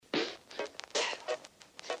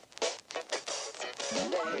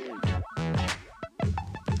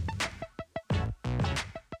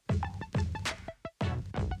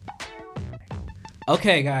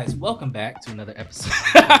Okay, guys, welcome back to another episode.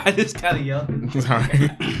 I just kind of yelled. Sorry.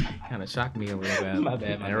 Kind of shocked me a little bit. My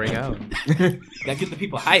bad. There we go. Gotta get the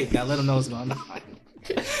people hyped. Gotta let them know what's going on.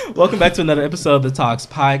 Welcome back to another episode of the Talks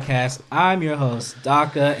Podcast. I'm your host,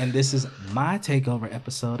 Daka, and this is my takeover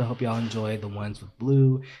episode. I hope y'all enjoyed the ones with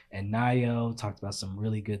Blue and Nayo. Talked about some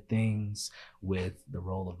really good things with the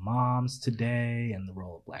role of moms today and the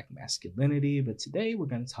role of Black masculinity. But today we're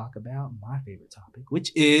going to talk about my favorite topic,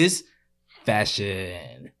 which is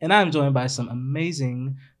fashion. And I'm joined by some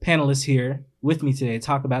amazing panelists here with me today to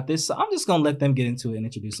talk about this. So I'm just going to let them get into it and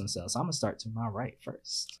introduce themselves. So I'm going to start to my right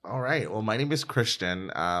first. All right. Well, my name is Christian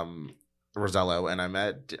Rosello, and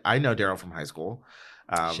I know Daryl from high school.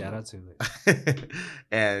 Shout out to it.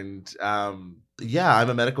 And yeah, I'm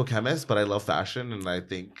a medical chemist, but I love fashion. And I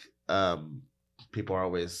think people are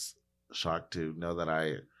always shocked to know that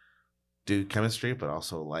I do chemistry, but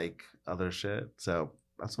also like other shit. So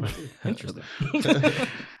that's what I do. Interesting.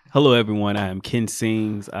 Hello, everyone. I am Ken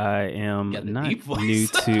Sings. I am Got the not deep voice. new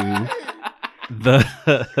to the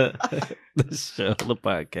show, the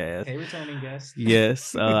podcast. Hey, returning guest.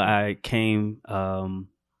 Yes, I came.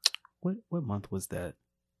 What month was that?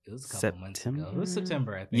 It was a couple months ago. It was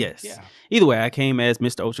September, I think. Yes. Yeah. Either way, I came as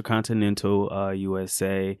Mr. Ultra Continental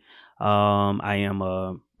USA. I am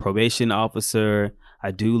a probation officer.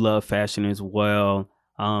 I do love fashion as well.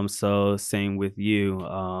 So same with you.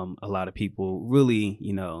 A lot of people really,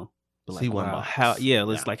 See one wow, box.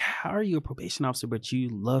 it's like, how are you a probation officer, but you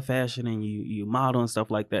love fashion and you model and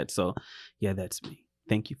stuff like that. So yeah, that's me.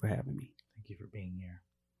 Thank you for having me. Thank you for being here.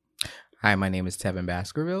 Hi, my name is Tevin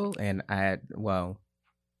Baskerville, and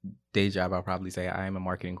day job, I'll probably say I am a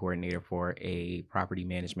marketing coordinator for a property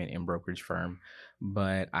management and brokerage firm,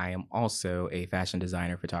 but I am also a fashion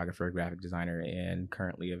designer, photographer, graphic designer, and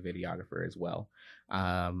currently a videographer as well.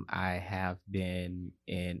 I have been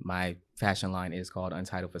in my fashion line is called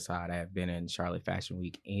Untitled Facade. I have been in Charlotte Fashion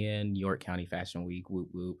Week and York County Fashion Week. Whoop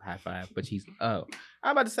whoop, high five. But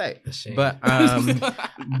I'm about to say,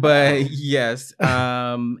 but yes,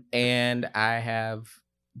 and I have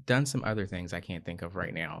done some other things I can't think of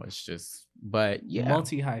right now. It's just, but yeah,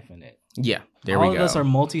 Multi-hyphenate. yeah. There All we go. of us are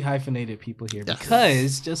multi-hyphenated people here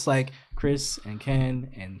because just like Chris and Ken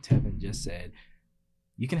and Tevin just said,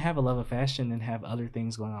 you can have a love of fashion and have other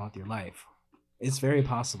things going on with your life. It's very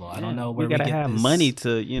possible. I don't know where we gotta get have this money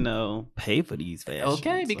to, pay for these fashions.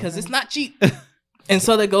 Okay, because it's not cheap. And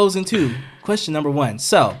so that goes into question number one.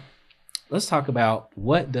 So let's talk about,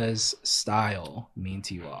 what does style mean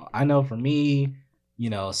to you all? I know for me,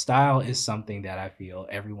 style is something that I feel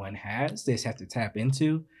everyone has. They just have to tap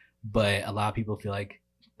into. But a lot of people feel like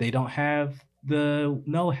they don't have the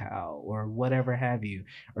know-how or whatever have you.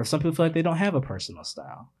 Or some people feel like they don't have a personal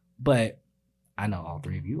style. But I know all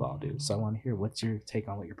three of you all do. So I want to hear, what's your take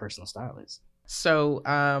on what your personal style is? So,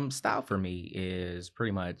 style for me is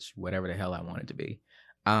pretty much whatever the hell I want it to be.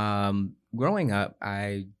 Growing up,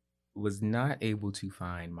 I was not able to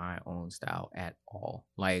find my own style at all.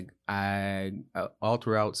 Like all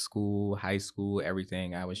throughout school, high school,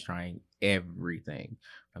 everything, I was trying everything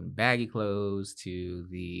from baggy clothes to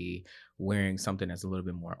the wearing something that's a little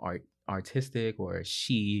bit more artistic or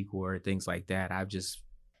chic or things like that. I've just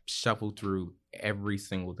shuffled through every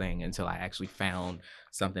single thing until I actually found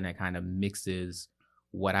something that kind of mixes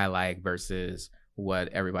what I like versus what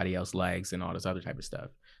everybody else likes and all this other type of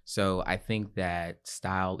stuff. So I think that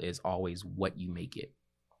style is always what you make it.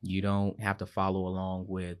 You don't have to follow along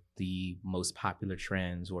with the most popular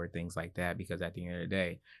trends or things like that, because at the end of the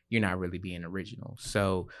day, you're not really being original.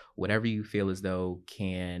 So whatever you feel as though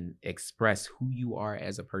can express who you are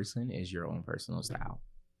as a person is your own personal style.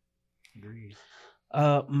 Agreed.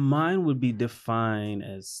 Mine would be defined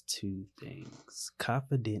as two things: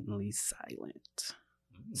 confidently silent.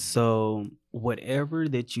 So whatever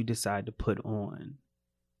that you decide to put on,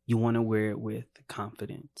 you want to wear it with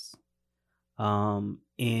confidence.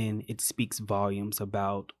 And it speaks volumes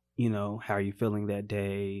about, how you're feeling that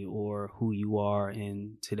day or who you are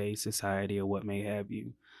in today's society or what may have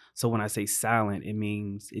you. So when I say silent, it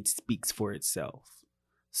means it speaks for itself.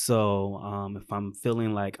 So if I'm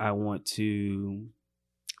feeling like I want to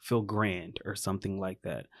feel grand or something like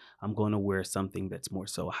that, I'm going to wear something that's more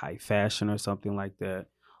so high fashion or something like that.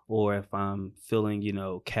 Or if I'm feeling,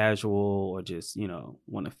 casual or just,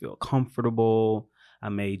 want to feel comfortable, I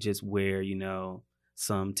may just wear,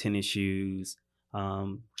 some tennis shoes,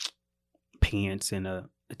 pants, and a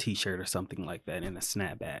t-shirt or something like that, and a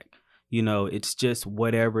snapback. It's just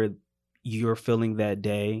whatever you're feeling that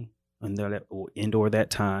day and or that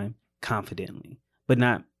time confidently.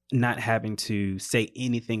 but not having to say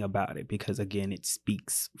anything about it because, again, it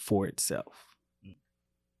speaks for itself.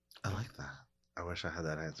 I like that. I wish I had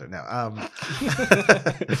that answer. No,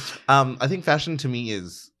 I think fashion to me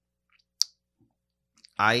is,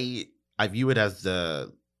 I view it as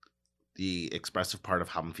the expressive part of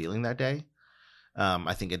how I'm feeling that day.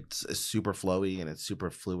 I think it's super flowy and it's super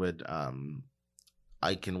fluid.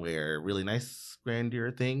 I can wear really nice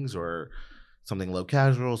grandeur things or something low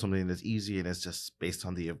casual, something that's easy, and it's just based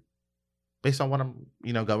on what I'm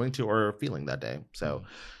going to or feeling that day. So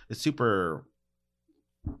it's super.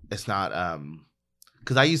 It's not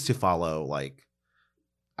because I used to follow, like,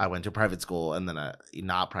 I went to private school and then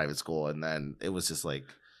not private school, and then it was just like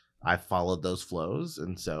I followed those flows,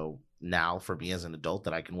 and so now for me as an adult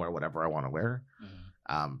that I can wear whatever I want to wear.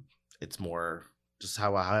 It's more just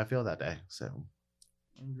how I feel that day. So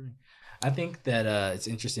I think that it's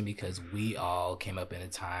interesting because we all came up in a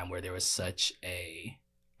time where there was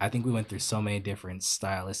I think we went through so many different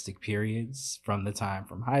stylistic periods from the time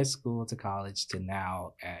from high school to college to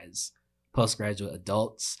now as postgraduate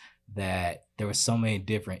adults, that there were so many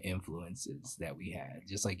different influences that we had.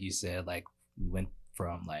 Just like you said, like we went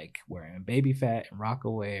from like wearing baby fat and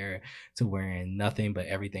Rocawear to wearing nothing but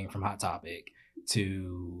everything from Hot Topic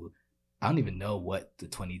to I don't even know what the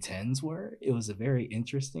 2010s were. It was a very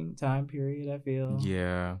interesting time period, I feel.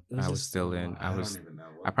 Yeah, I was still in.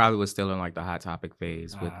 I probably was still in like the Hot Topic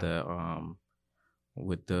phase with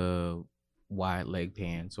the wide leg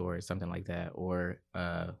pants or something like that, or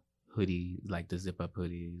hoodie, like the zip up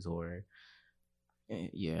hoodies, or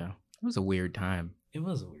yeah, it was a weird time. It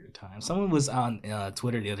was a weird time. Someone was on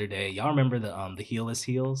Twitter the other day. Y'all remember the heelless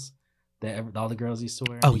heels that all the girls used to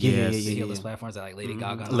wear? Oh yeah, the heelless platforms that like Lady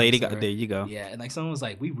Gaga. There you go. Yeah, and like someone was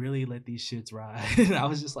like, "We really let these shits ride," and I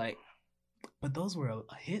was just like, "But those were a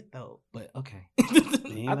hit though." But okay,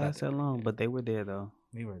 They ain't last that long, but they were there though.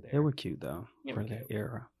 We were there. They were cute though for that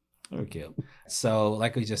era. They were cute. So,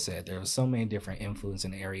 like we just said, there was so many different influence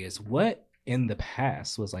in areas. What in the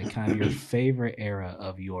past was like kind of your favorite era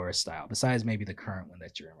of your style, besides maybe the current one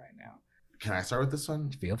that you're in right now? Can I start with this one?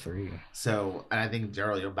 Feel free. So, and I think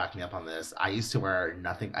Daryl, you'll back me up on this. I used to wear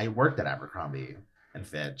nothing. I worked at Abercrombie and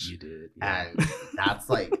Fitch. You did, yeah. And that's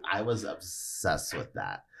like I was obsessed with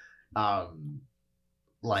that.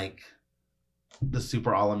 Like the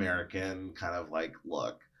super all-American kind of like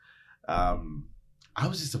look. I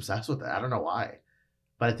was just obsessed with it. I don't know why,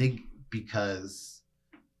 but I think because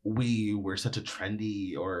we were such a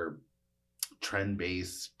trendy or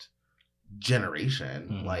trend-based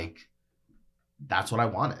generation, like. That's what I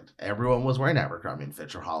wanted. Everyone was wearing Abercrombie and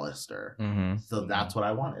Fitch or Hollister. So that's what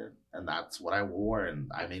I wanted. And that's what I wore. And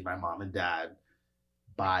I made my mom and dad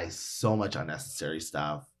buy so much unnecessary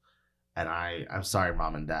stuff. And I'm sorry,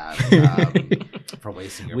 mom and dad, for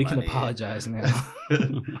wasting your money. We can apologize now.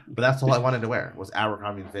 But that's all I wanted to wear was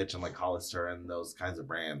Abercrombie and Fitch and like Hollister and those kinds of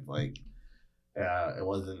brands. Like it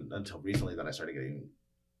wasn't until recently that I started getting,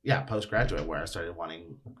 postgraduate where I started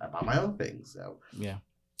wanting about my own things. So yeah,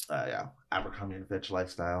 Abercrombie and Fitch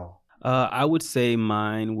lifestyle. I would say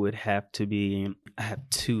mine would have to be. I have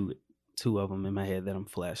two of them in my head that I'm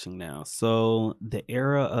flashing now. So the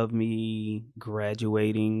era of me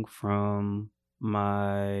graduating from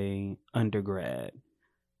my undergrad.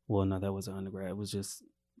 Well, no, that wasn't undergrad. It was just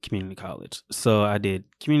community college. So I did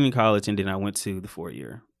community college, and then I went to the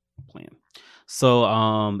 4-year plan.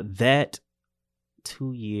 So that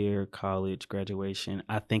 2-year college graduation,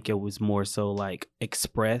 I think it was more so like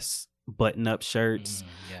express button-up shirts,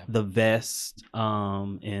 the vest,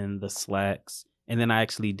 and the slacks, and then I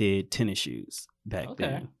actually did tennis shoes back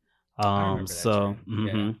then. So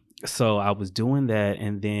I was doing that,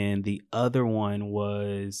 and then the other one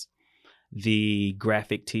was the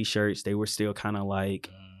graphic T-shirts. They were still kind of like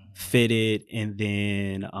fitted, and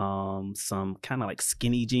then some kind of like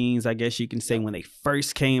skinny jeans, I guess you can say, when they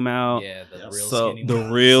first came out. Yeah, the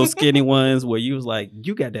real skinny ones where you was like,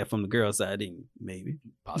 you got that from the girl side, didn't you? Maybe.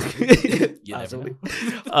 Possibly. Possibly.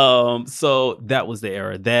 So that was the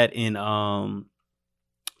era. That and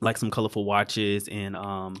like some colorful watches and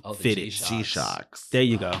fitted G-Shocks. There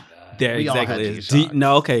you go. God. There We all exactly had is. G-Shocks.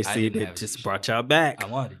 No, okay, see, didn't that have just G-Shocks. brought y'all back. I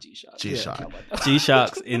wanted a G-Shock. G-Shock.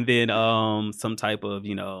 G-Shocks, and then some type of,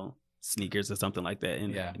 sneakers or something like that,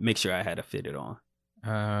 and make sure I had a fitted on.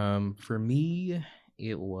 For me,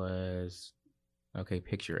 it was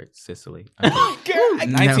picture it, Sicily.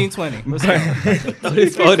 1920.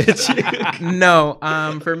 No,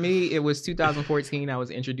 for me, it was 2014. I was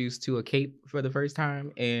introduced to a cape for the first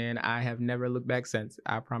time, and I have never looked back since.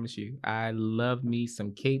 I promise you. I love me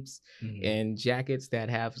some capes and jackets that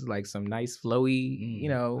have like some nice flowy,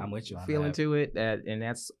 I'm with you on feeling that. to it. And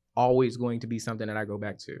that's always going to be something that I go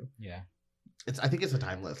back to. Yeah. I think it's a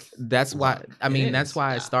timeless. That's why, look. I mean, It that's is,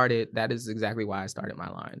 why I yeah. started, that is exactly why I started my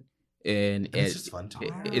line. And It's just fun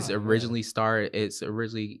to it's wear.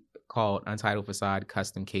 originally called Untitled Facade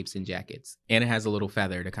Custom Capes and Jackets. And it has a little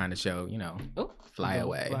feather to kind of show, you know, fly Go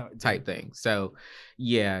away fly- type thing. So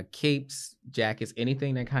yeah, capes, jackets,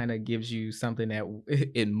 anything that kind of gives you something that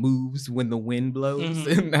it moves when the wind blows.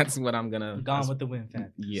 Mhm. And that's what I'm gonna Gone with the wind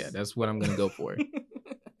factor. yeah, that's what I'm gonna go for.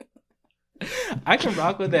 I can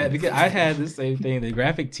rock with that because I had the same thing. The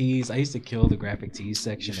graphic tees, I used to kill the graphic tees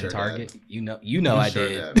section sure in Target. did. You know, You I sure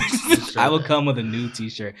did. did. You sure I would did. come with a new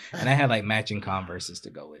T-shirt, and I had like matching Converses to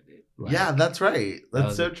go with it. Like, Yeah, that's right. that That's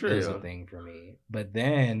was so a- That was a true. thing for me. But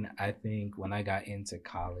then I think when I got into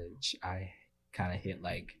college, I kind of hit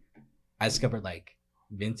like I discovered like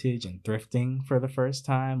vintage and thrifting for the first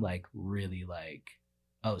time. Like really, like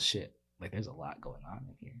oh shit, like there's a lot going on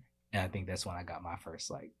in here. And I think that's when I got my first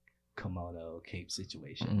like kimono cape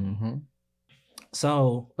situation. Mm-hmm.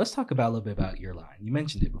 So let's talk about a little bit about your line. You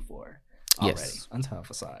mentioned it before already. Yes. Untitled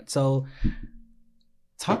Facade. So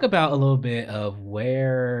talk about a little bit of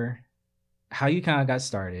how you kind of got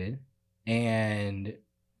started and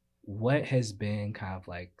what has been kind of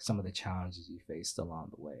like some of the challenges you faced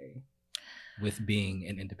along the way with being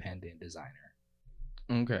an independent designer.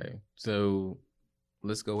 Okay, so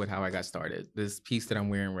let's go with how I got started. This piece that I'm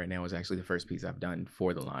wearing right now is actually the first piece I've done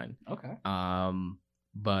for the line. Okay.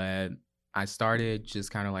 But I started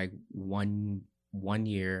just kind of like one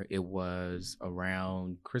year. It was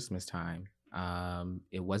around Christmas time.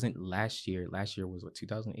 It wasn't last year. Last year was what,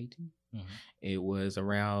 2018? Mhm. It was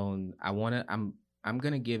around, I'm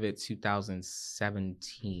gonna give it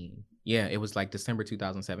 2017. Yeah, it was like December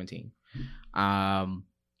 2017.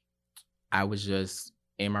 I was just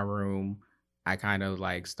in my room. I kind of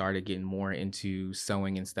like started getting more into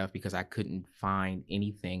sewing and stuff because I couldn't find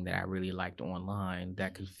anything that I really liked online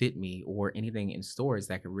that could fit me, or anything in stores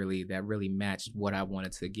that really matched what I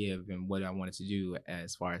wanted to give and what I wanted to do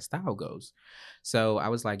as far as style goes. So I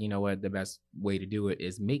was like, you know what, the best way to do it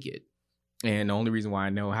is make it. And the only reason why I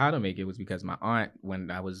know how to make it was because my aunt,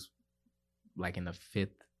 when I was like in the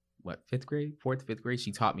fifth grade, fifth grade,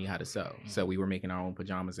 she taught me how to sew. So we were making our own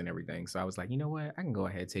pajamas and everything. So I was like, you know what, I can go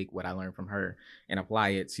ahead, take what I learned from her and apply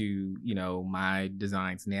it to, you know, my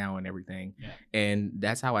designs now and everything. Yeah. And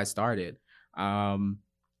that's how I started.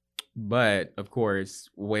 But of course,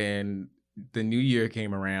 when the new year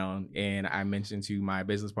came around and I mentioned to my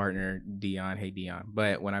business partner, Dion, hey Dion,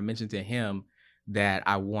 but when I mentioned to him that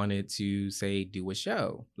I wanted to say, do a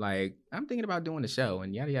show, like I'm thinking about doing a show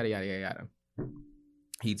and yada, yada, yada, yada, yada.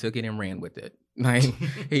 He took it and ran with it. Like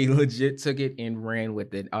he legit took it and ran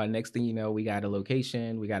with it. Next thing you know, we got a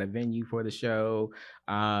location, we got a venue for the show.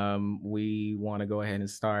 We want to go ahead and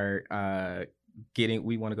start getting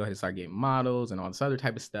models and all this other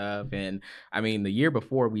type of stuff. And I mean, the year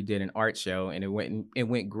before we did an art show and it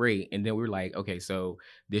went great. And then we were like, okay, so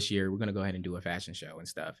this year we're gonna go ahead and do a fashion show and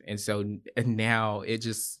stuff. And so now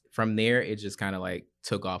from there it just kind of like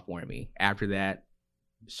took off for me. After that,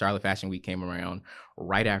 Charlotte Fashion Week came around.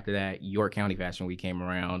 Right after that, York County Fashion Week came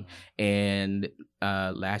around. And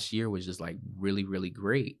last year was just like really, really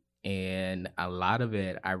great. And a lot of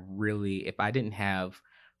it, if I didn't have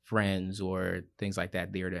friends or things like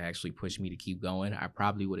that there to actually push me to keep going, I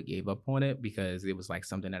probably would have gave up on it because it was like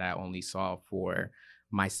something that I only saw for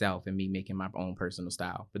myself and me making my own personal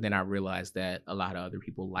style. But then I realized that a lot of other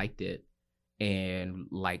people liked it and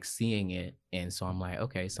like seeing it. And so I'm like,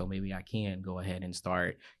 okay, so maybe I can go ahead and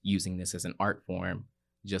start using this as an art form,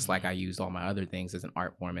 just like I used all my other things as an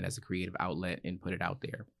art form and as a creative outlet and put it out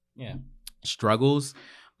there. Yeah. Struggles.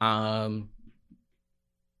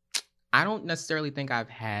 I don't necessarily think I've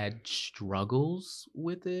had struggles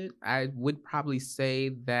with it. I would probably say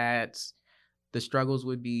that the struggles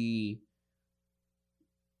would be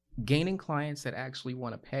gaining clients that actually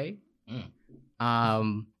want to pay.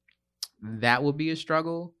 That would be a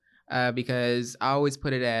struggle because I always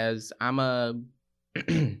put it as I'm a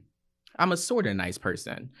sort of nice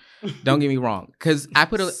person. Don't get me wrong, because I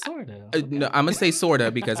put no, I'm gonna say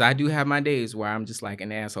sorta because I do have my days where I'm just like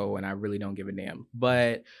an asshole and I really don't give a damn.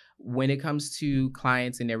 But when it comes to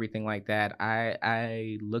clients and everything like that,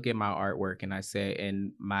 I look at my artwork and I say,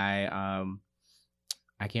 and my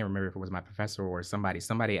I can't remember if it was my professor or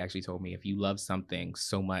somebody actually told me, if you love something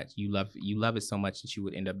so much, you love it so much that you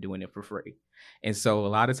would end up doing it for free. And so a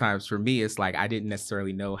lot of times for me, it's like I didn't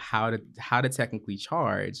necessarily know how to technically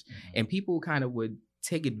charge, and people kind of would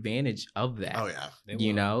take advantage of that. Oh yeah.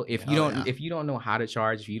 You know, if you don't know how to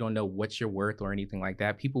charge, if you don't know what you're worth or anything like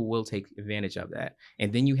that, people will take advantage of that.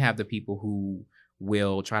 And then you have the people who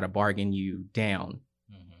will try to bargain you down.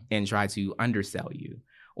 and try to undersell you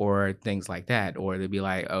or things like that. Or they'll be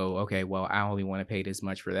like, oh, okay, well, I only want to pay this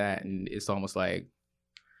much for that. And it's almost like,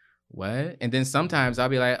 what? And then sometimes I'll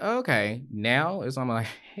be like, oh, okay, now it's almost like,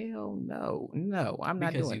 hell no, I'm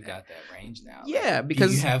not doing because you that. got that range now. Yeah, Like,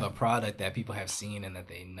 because you have a product that people have seen and that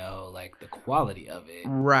they know like the quality of it.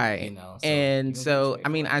 right. You know, And you so pay I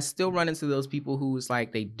mean, for it. I still run into those people who's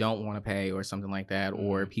like they don't want to pay or something like that,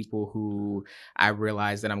 or people who I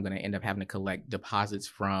realize that I'm going to end up having to collect deposits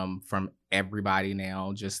from everybody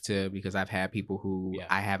now, just to, because I've had people who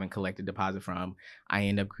I haven't collected deposit from. I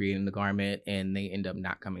end up creating the garment and they end up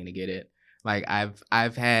not coming to get it. Like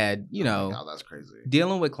I've had, you know, God, that's crazy.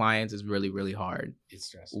 Dealing with clients is really, really hard. It's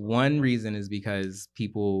stressful. One reason is because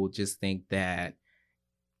people just think that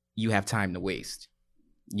you have time to waste.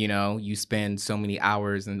 You know, you spend so many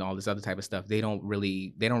hours and all this other type of stuff. They don't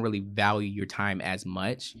really value your time as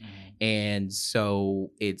much. And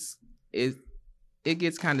so it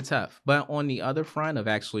gets kind of tough. But on the other front of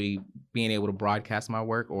actually being able to broadcast my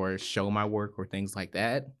work or show my work or things like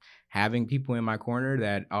that, having people in my corner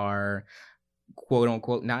that are quote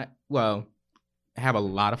unquote have a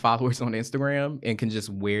lot of followers on Instagram and can just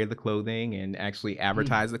wear the clothing and actually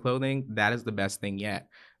advertise the clothing, that is the best thing yet.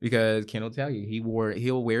 Because Ken will tell you,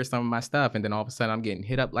 he'll wear some of my stuff and then all of a sudden I'm getting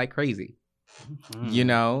hit up like crazy. You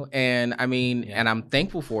know, and I mean, and I'm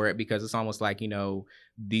thankful for it because it's almost like, you know,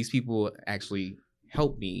 these people actually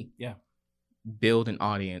help me build an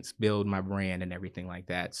audience, build my brand and everything like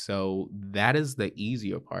that. So that is the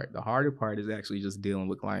easier part. The harder part is actually just dealing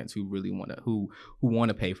with clients who really want to, who want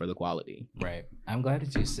to pay for the quality. Right. I'm glad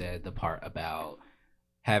that you said the part about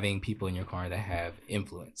having people in your corner that have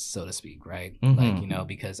influence, so to speak, right? Like, you know,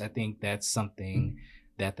 because I think that's something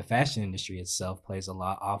that the fashion industry itself plays a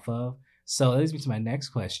lot off of. So that leads me to my next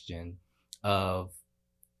question of,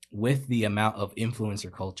 with the amount of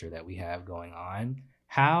influencer culture that we have going on,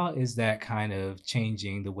 how is that kind of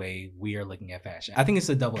changing the way we are looking at fashion? I think it's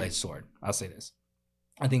a double-edged sword. I'll say this.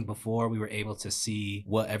 I think before we were able to see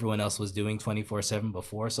what everyone else was doing 24/7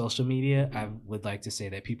 before social media, I would like to say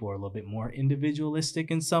that people are a little bit more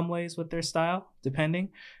individualistic in some ways with their style, depending.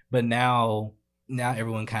 But now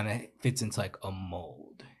everyone kind of fits into like a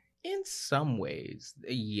mold. In some ways,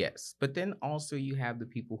 yes. But then also you have the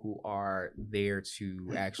people who are there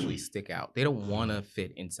to actually stick out. They don't want to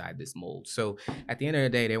fit inside this mold. So at the end of the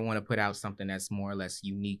day, they want to put out something that's more or less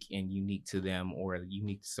unique to them, or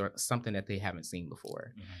unique to something that they haven't seen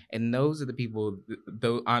before. And those are the people,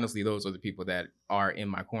 though, honestly, those are the people that are in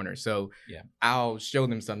my corner. So I'll show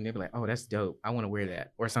them something. They'll be like, oh, that's dope. I want to wear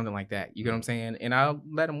that, or something like that. You get what I'm saying? And I'll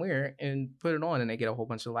let them wear it and put it on and they get a whole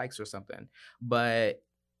bunch of likes or something. But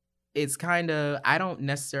it's kind of, I don't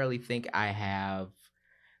necessarily think I have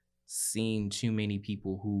seen too many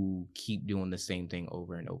people who keep doing the same thing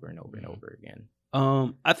over and over and over and over again.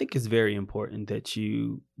 I think it's very important that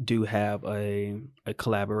you do have a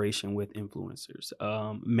collaboration with influencers,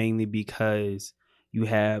 mainly because you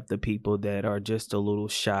have the people that are just a little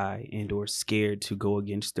shy and or scared to go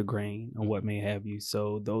against the grain or what may have you.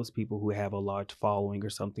 So those people who have a large following or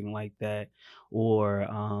something like that, or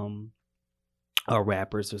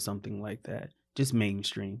rappers or something like that, just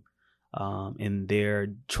mainstream, and they're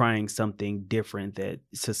trying something different that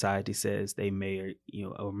society says they may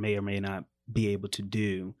or may not be able to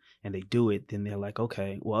do, and they do it, then they're like,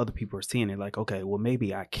 okay, well, other people are seeing it, like, okay, well,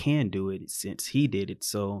 maybe I can do it since he did it.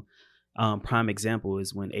 So prime example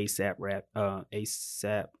is when ASAP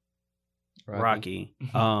Rocky,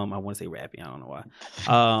 I want to say Rappy, I don't know why,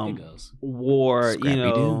 wore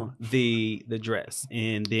the dress,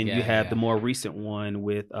 and then you have the more recent one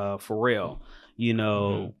with Pharrell,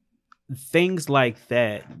 things like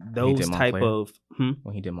that, those type of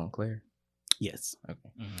when he did Montclair. Yes. Okay.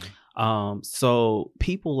 So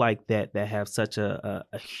people like that have such a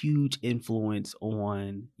huge influence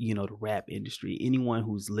on the rap industry. Anyone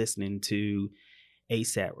who's listening to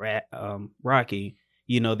ASAP Rocky,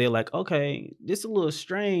 they're like, okay, this is a little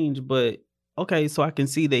strange, but okay, so I can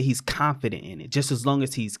see that he's confident in it. Just as long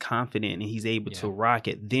as he's confident and he's able to rock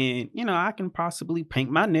it, then, I can possibly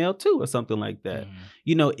paint my nail too or something like that.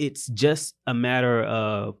 It's just a matter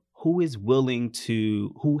of who is willing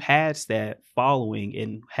to, who has that following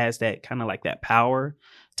and has that kind of like that power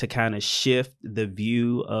to kind of shift the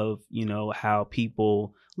view of, how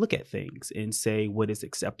people look at things and say what is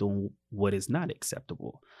acceptable, what is not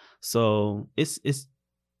acceptable. So it's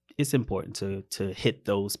important to hit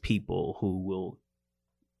those people who will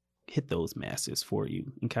hit those masses for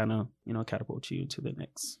you and kind of catapult you into the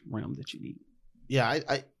next realm that you need.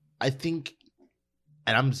 Yeah, I think,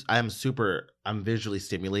 and I'm visually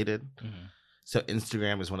stimulated. So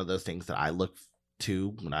Instagram is one of those things that I look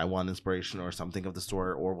too when I want inspiration or something of the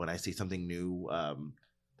sort, or when I see something new.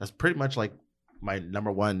 That's pretty much like my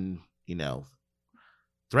number one,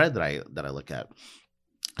 thread that I look at.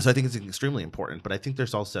 So I think it's extremely important. But I think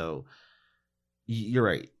there's also, you're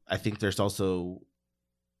right. I think there's also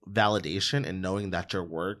validation in knowing that your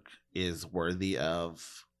work is worthy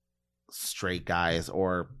of straight guys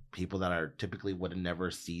or people that are typically would never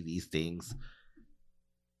see these things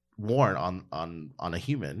worn on a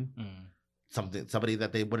human. Somebody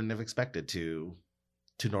that they wouldn't have expected to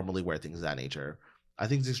normally wear things of that nature. I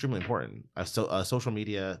think it's extremely important. Social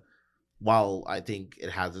media, while I think it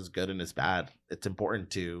has its good and its bad, it's important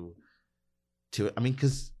to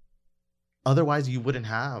because otherwise you wouldn't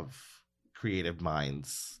have creative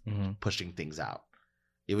minds pushing things out.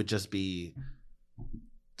 It would just be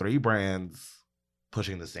 3 brands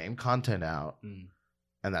pushing the same content out,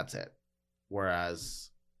 and that's it. Whereas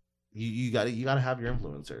you gotta have your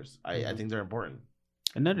influencers. I think they're important.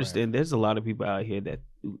 And understand, there's a lot of people out here that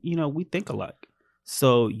we think alike.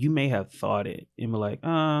 So you may have thought it and be like,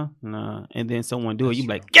 nah, and then someone do it, you be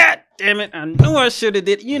like, God damn it, I knew I should have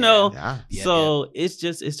did. It's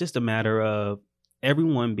just a matter of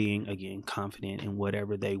everyone being, again, confident in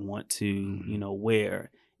whatever they want to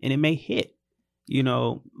wear, and it may hit.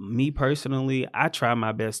 Me personally, I try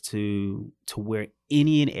my best to wear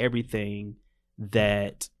any and everything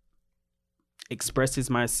that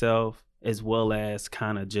expresses myself, as well as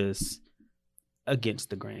kind of just against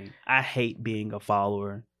the grain. I hate being a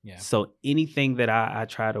follower. Yeah. So anything that I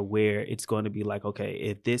try to wear, it's going to be like, okay,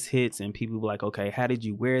 if this hits and people be like, okay, how did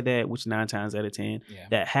you wear that? Which 9 times out of 10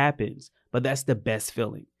 that happens. But that's the best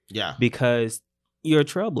feeling. Yeah. Because you're a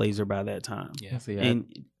trailblazer by that time. Yeah. And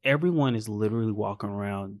everyone is literally walking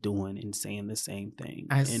around doing and saying the same thing.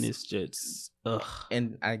 And it's just, ugh.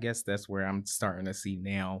 And I guess that's where I'm starting to see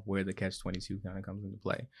now where the catch-22 kind of comes into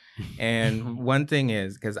play. And one thing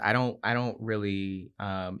is, because I don't really,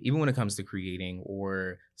 even when it comes to creating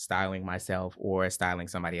or styling myself or styling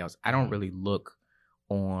somebody else, I don't really look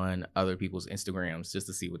on other people's Instagrams just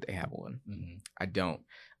to see what they have on. I don't.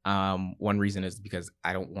 One reason is because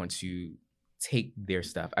I don't want to take their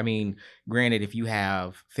stuff. I mean, granted, if you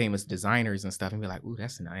have famous designers and stuff and be like, ooh,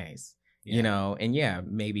 that's nice, and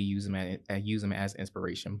maybe use them as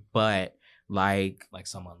inspiration, but like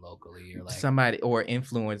someone locally or like somebody or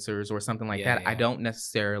influencers or something like that. I don't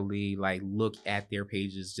necessarily like look at their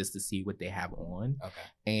pages just to see what they have on. Okay.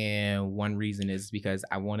 And one reason is because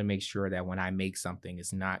I want to make sure that when I make something,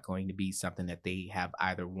 it's not going to be something that they have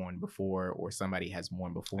either worn before or somebody has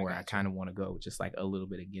worn before. I kind of want to go just like a little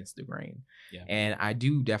bit against the grain. Yeah. And I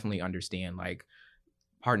do definitely understand like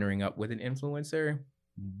partnering up with an influencer,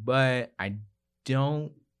 but I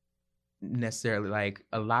don't necessarily like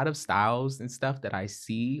a lot of styles and stuff that I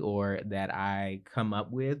see or that I come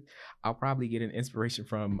up with. I'll probably get an inspiration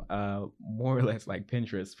from more or less like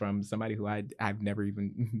Pinterest, from somebody who I've never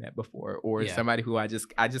even met before, or somebody who I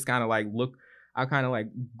just kind of like look. I'll kind of like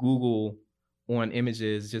Google on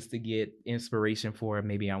images just to get inspiration for,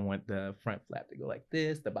 maybe I want the front flap to go like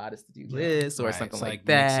this, the bodice to do this, or something it's like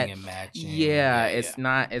that. Mixing and matching.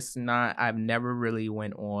 It's not. I've never really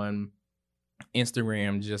went on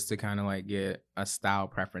Instagram just to kind of like get a style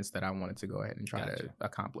preference that I wanted to go ahead and try to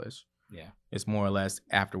accomplish. Yeah. It's more or less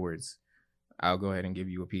afterwards, I'll go ahead and give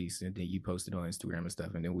you a piece and then you post it on Instagram and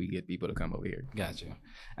stuff, and then we get people to come over here. Gotcha.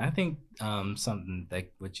 I think something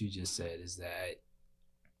like what you just said is that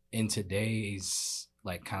in today's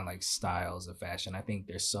like kind of like styles of fashion, I think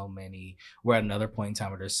we're at another point in time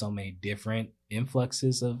where there's so many different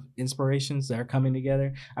influxes of inspirations that are coming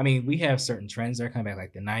together. I mean, we have certain trends that are coming back,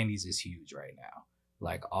 like the 90s is huge right now,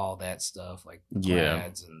 like all that stuff, like the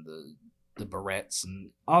plaids and the barrettes and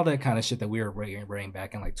all that kind of shit that we were bringing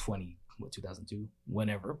back in like 2002,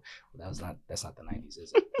 whenever. Well, that's not the 90s,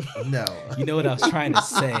 is it? No. You know what I was trying to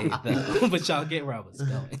say though, but y'all get where I was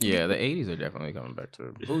going. Yeah, the 80s are definitely coming back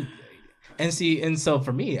to it. And so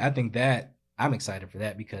for me, I think that I'm excited for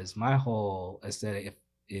that because my whole aesthetic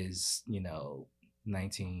is,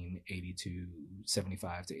 1982,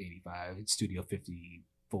 75 to 85, it's Studio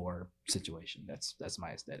 54 situation. That's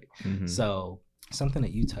my aesthetic. Mm-hmm. So something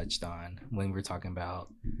that you touched on when we were talking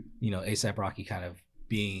about, A$AP Rocky kind of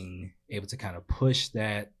being able to kind of push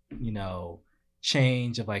that,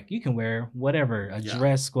 change of like, you can wear whatever, a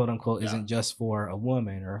dress, quote unquote, isn't just for a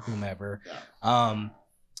woman or whomever. Yeah.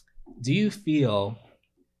 Do you feel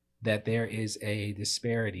that there is a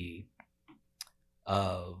disparity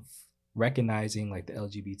of recognizing like the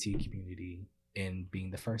LGBT community in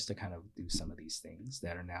being the first to kind of do some of these things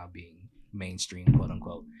that are now being mainstream, quote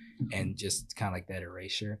unquote, and just kind of like that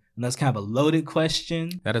erasure? And that's kind of a loaded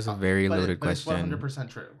question. That is a very loaded question. It's 100%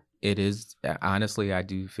 true. It is, honestly, I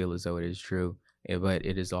do feel as though it is true. But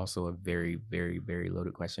it is also a very, very, very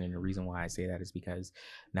loaded question. And the reason why I say that is because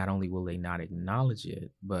not only will they not acknowledge it,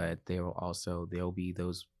 but there'll be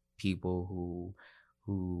those people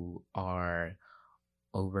who are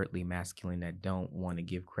overtly masculine that don't want to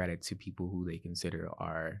give credit to people who they consider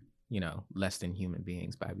are, less than human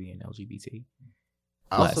beings by being LGBT.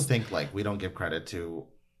 I also think like we don't give credit to.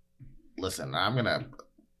 Listen, I'm gonna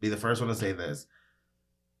be the first one to say this.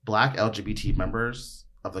 Black LGBT members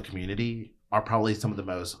of the community are probably some of the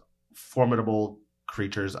most formidable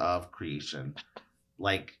creatures of creation.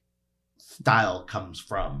 Like, style comes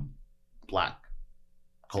from Black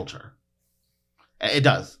culture. It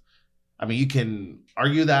does. I mean, you can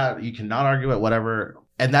argue that, you cannot argue it, whatever.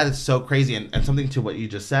 And that is so crazy. And something to what you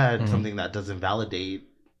just said, something that doesn't validate,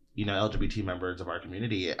 LGBT members of our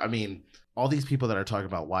community. I mean, all these people that are talking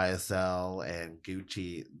about YSL and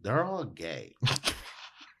Gucci, they're all gay.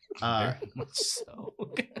 Very much so.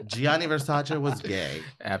 Gianni Versace was gay.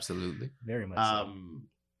 Absolutely. Very much so.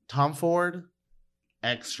 Tom Ford,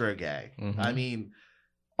 extra gay. Mhm. I mean,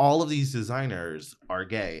 all of these designers are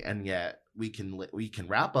gay, and yet we can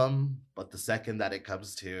rap them, but the second that it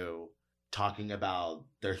comes to talking about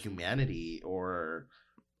their humanity or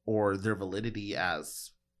their validity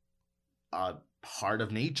as a part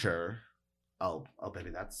of nature, oh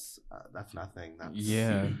baby, that's nothing. That's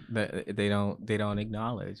they don't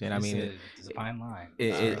acknowledge. And I mean, it's a fine line.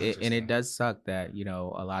 And it does suck that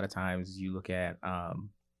a lot of times you look at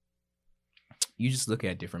you just look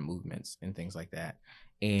at different movements and things like that.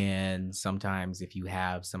 And sometimes if you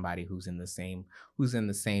have somebody who's in the same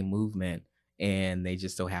movement and they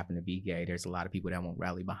just so happen to be gay, there's a lot of people that won't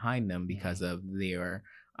rally behind them because of their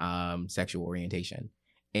sexual orientation.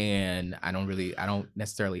 And I don't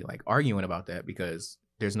necessarily like arguing about that because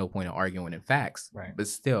there's no point in arguing in facts. Right. But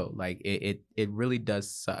still, like it really does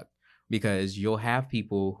suck because you'll have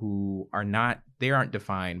people who aren't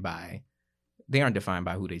defined by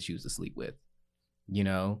who they choose to sleep with.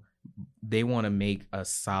 They want to make a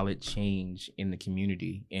solid change in the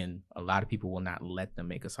community, and a lot of people will not let them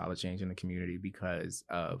make a solid change in the community because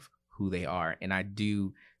of who they are. And I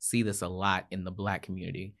do see this a lot in the Black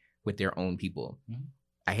community with their own people. Mm-hmm.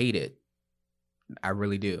 I hate it. I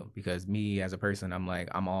really do, because me as a person, I'm like,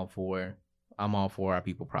 I'm all for our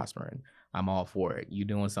people prospering. I'm all for it. You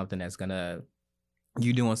doing something that's gonna,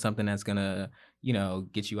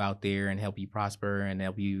 get you out there and help you prosper and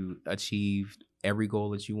help you achieve every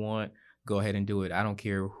goal that you want. Go ahead and do it. I don't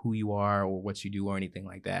care who you are or what you do or anything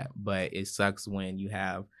like that. But it sucks when you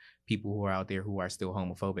have people who are out there who are still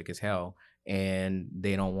homophobic as hell and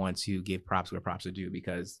they don't want to give props where props are due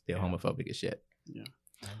because they're homophobic as shit. Yeah.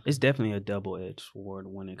 It's definitely a double-edged sword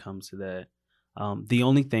when it comes to that. The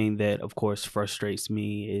only thing that, of course, frustrates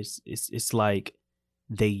me is it's like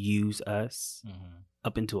they use us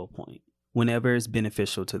up until a point whenever it's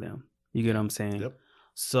beneficial to them. You get what I'm saying? Yep.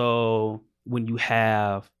 So when you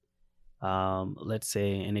have, let's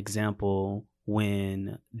say, an example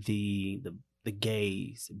when the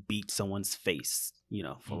gays beat someone's face,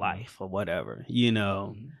 for life or whatever,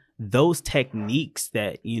 those techniques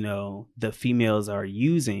that the females are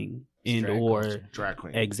using or drag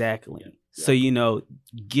queen. Exactly. Yeah. So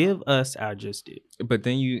give us our just due. But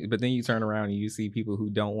then you turn around and you see people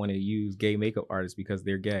who don't want to use gay makeup artists because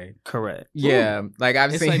they're gay. Correct. Yeah, like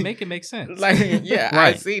I've seen. Like, make it make sense. Like, yeah,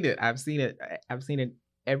 right. I've seen it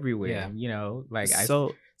everywhere. Yeah. I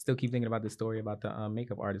still keep thinking about the story about the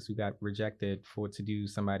makeup artist who got rejected to do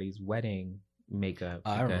somebody's wedding makeup.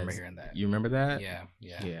 I remember hearing that. You remember that?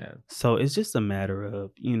 Yeah. So it's just a matter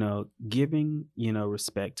of giving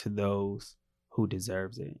respect to those who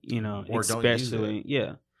deserves it. Or especially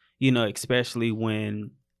especially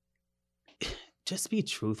when just be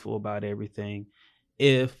truthful about everything.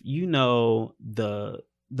 If the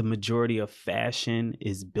majority of fashion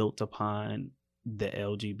is built upon the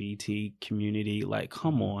LGBT community, like,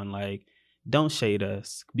 come on, like, don't shade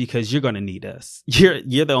us because you're gonna need us. You're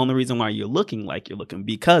the only reason why you're looking like you're looking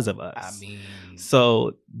because of us. I mean,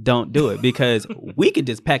 so don't do it because we could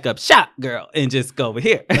just pack up shop, girl, and just go over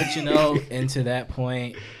here. But into that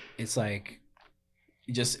point, it's like,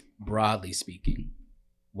 just broadly speaking,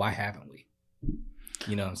 why haven't we?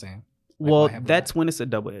 You know what I'm saying? Like, well, that's when it's a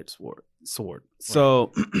double-edged sword. Right.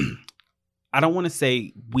 So I don't want to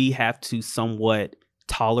say we have to somewhat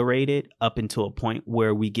tolerate it up until a point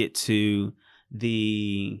where we get to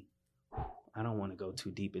I don't want to go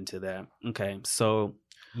too deep into that. Okay. So,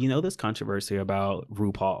 this controversy about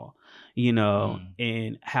RuPaul,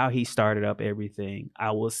 and how he started up everything.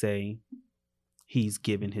 I will say he has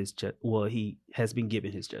been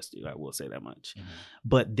given his just due. I will say that much. Mm-hmm.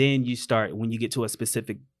 But then when you get to a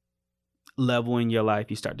specific level in your life,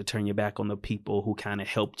 you start to turn your back on the people who kind of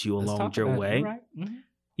helped you along your way. Right. Mm-hmm.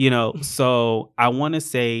 You know, so I want to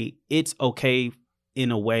say it's okay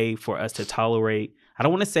in a way for us to tolerate. I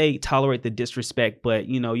don't want to say tolerate the disrespect, but,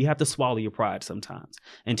 you know, you have to swallow your pride sometimes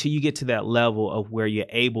until you get to that level of where you're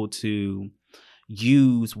able to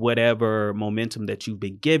use whatever momentum that you've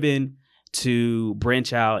been given to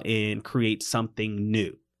branch out and create something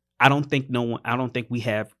new. I don't think we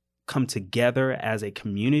have come together as a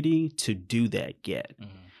community to do that yet.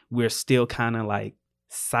 Mm-hmm. We're still kind of like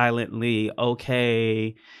silently,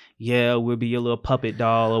 okay, yeah, we'll be your little puppet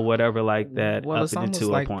doll or whatever like that. Well, it's almost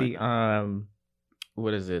like point. The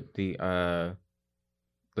what is it? The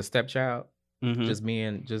stepchild. Mm-hmm. Just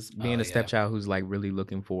being a stepchild who's like really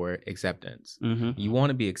looking for acceptance. Mm-hmm. You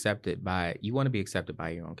want to be accepted by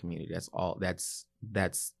your own community. That's all. That's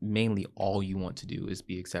mainly all you want to do is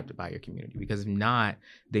be accepted by your community. Because if not,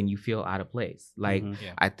 then you feel out of place. Like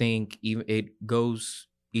I think it goes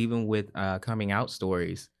even with coming out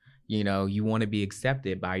stories. You know, you want to be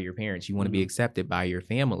accepted by your parents. You want to be accepted by your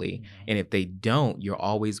family. Mm-hmm. And if they don't, you're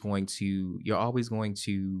always going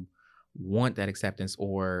to want that acceptance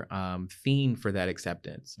or fiend for that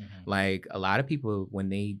acceptance. Mm-hmm. Like a lot of people, when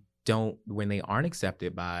they aren't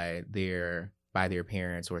accepted by their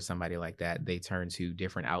parents or somebody like that, they turn to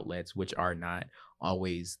different outlets, which are not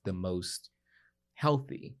always the most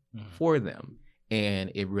healthy for them.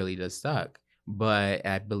 And it really does suck. But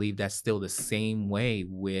I believe that's still the same way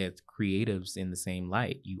with creatives in the same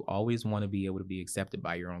light. You always want to be able to be accepted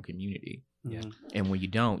by your own community. Yeah. And when you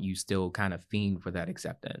don't, you still kind of fiend for that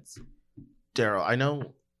acceptance. Daryl, I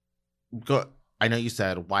know you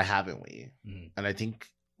said, why haven't we? Mm-hmm. And I think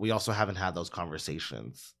we also haven't had those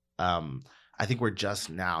conversations. I think we're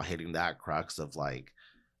just now hitting that crux of like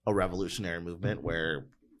a revolutionary movement where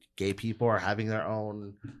gay people are having their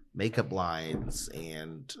own makeup lines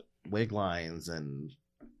and wig lines and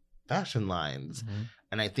fashion lines. Mm-hmm.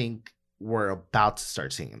 And I think we're about to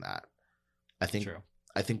start seeing that. I think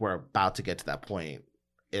we're about to get to that point.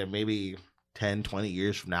 And maybe 10, 20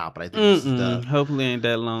 years from now, but I think hopefully ain't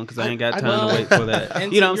that long because I ain't got time to wait for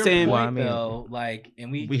that. You know what I'm saying? Well, I mean, though, like,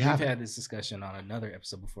 and we've had this discussion on another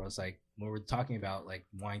episode before. It's like when we're talking about like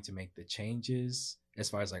wanting to make the changes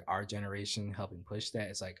as far as like our generation helping push that.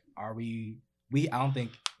 It's like, are we I don't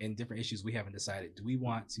think in different issues we haven't decided. Do we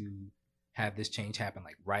want to have this change happen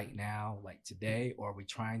like right now, like today, or are we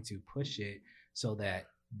trying to push it so that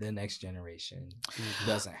the next generation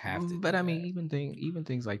doesn't have to? But I mean, even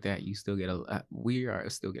things like that, you still get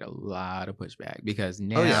still get a lot of pushback because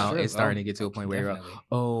now it's starting to get to a point where you're like,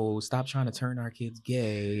 oh, stop trying to turn our kids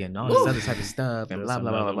gay and all this other type of stuff and blah blah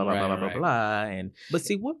blah blah blah blah blah blah. And but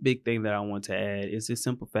see, one big thing that I want to add is the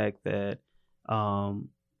simple fact that,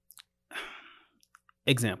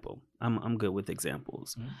 example, I'm good with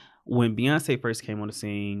examples. Mm-hmm. When Beyonce first came on the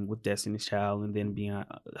scene with Destiny's Child and then beyond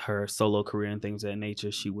her solo career and things of that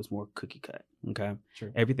nature, she was more cookie cut. Okay.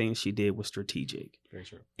 True. Everything she did was strategic. Very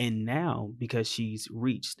true. And now, because she's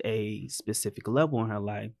reached a specific level in her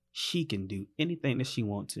life, she can do anything that she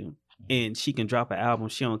wants to. Mm-hmm. And she can drop an album.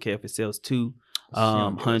 She don't care if it sells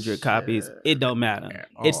 200 copies. It don't matter.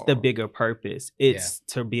 It's the bigger purpose. It's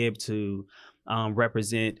to be able to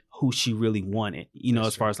represent who she really wanted, you know,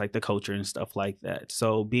 as far as like the culture and stuff like that.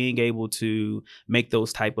 So being able to make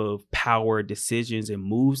those type of power decisions and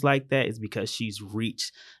moves like that is because she's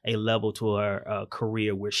reached a level to her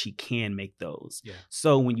career where she can make those. Yeah.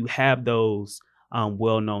 So when you have those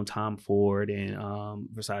well-known Tom Ford and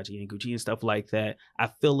Versace and Gucci and stuff like that, I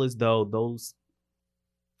feel as though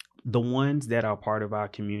the ones that are part of our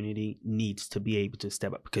community needs to be able to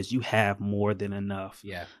step up because you have more than enough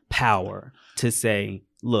power to say,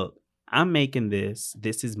 look, I'm making this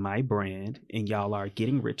is my brand and y'all are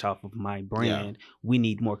getting rich off of my brand. We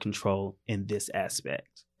need more control in this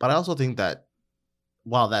aspect. But I also think that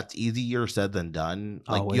while that's easier said than done,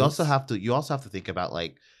 like you also have to think about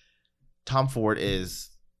like Tom Ford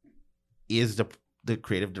is the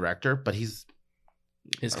creative director, but his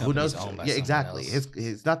who knows? Owned by exactly.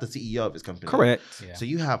 He's not the CEO of his company. Correct. Yeah. So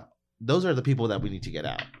you have those are the people that we need to get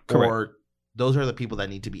out. Correct. Or those are the people that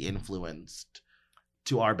need to be influenced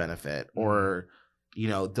to our benefit. Mm-hmm. Or, you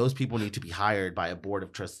know, those people need to be hired by a board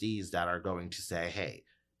of trustees that are going to say, hey,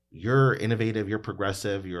 you're innovative, you're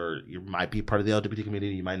progressive, you might be part of the LGBT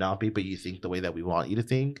community, you might not be, but you think the way that we want you to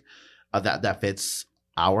think, that fits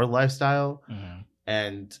our lifestyle. Mm-hmm.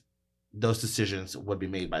 And those decisions would be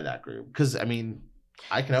made by that group. Because I mean,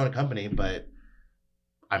 I can own a company, but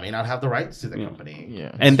I may not have the rights to the company.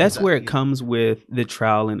 Yeah. And that's where it comes with the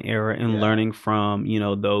trial and error and learning from, you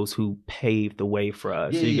know, those who paved the way for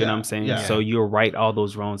us. You get what I'm saying? Yeah. So you'll right all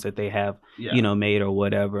those wrongs that they have, you know, made or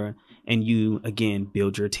whatever. and you again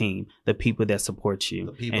build your team, the people that support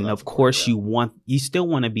you, and of support, course you still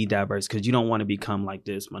want to be diverse because you don't want to become like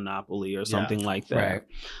this monopoly or something like that,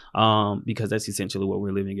 because that's essentially what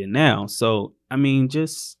we're living in now. So I mean,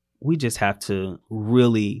 we just have to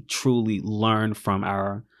really truly learn from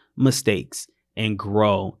our mistakes and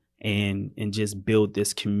grow and just build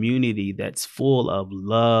this community that's full of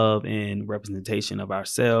love and representation of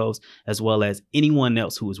ourselves, as well as anyone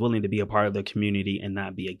else who is willing to be a part of the community and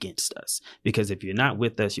not be against us. Because if you're not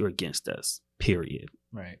with us, you're against us, period.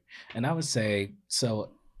 Right. And I would say,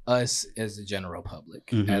 so us as the general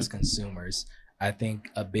public, as consumers, I think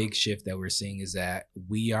a big shift that we're seeing is that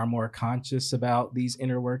we are more conscious about these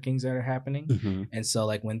inner workings that are happening. And so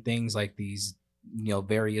like when things like these,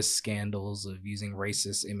 various scandals of using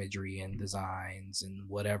racist imagery and designs and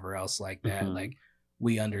whatever else like that, like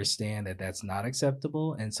we understand that that's not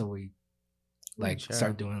acceptable. And so we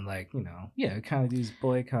start doing kind of these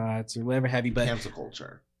boycotts or whatever have you, but cancel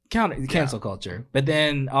culture, cancel culture. But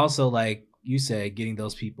then also, like you said, getting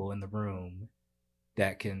those people in the room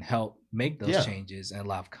that can help make those changes. And a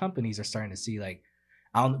lot of companies are starting to see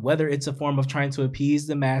whether it's a form of trying to appease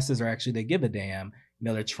the masses or actually they give a damn,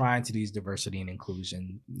 they're trying to do diversity and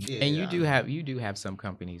inclusion. And you do have some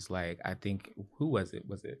companies, like I think, who was it?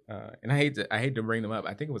 And I hate to bring them up.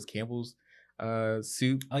 I think it was Campbell's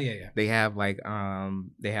Soup. Oh yeah. They have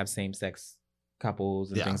they have same sex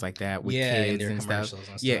couples and things like that with kids and stuff.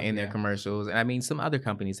 In their commercials. And I mean, some other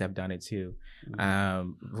companies have done it too.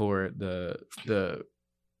 For the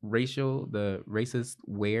racist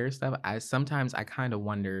wear stuff. Sometimes I kind of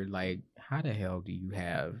wonder, like, how the hell do you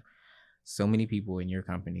have so many people in your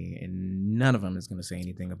company and none of them is going to say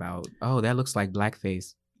anything about, oh, that looks like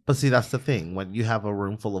blackface? But see, that's the thing. When you have a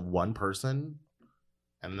room full of one person,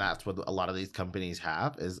 and that's what a lot of these companies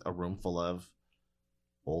have, is a room full of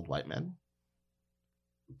old white men,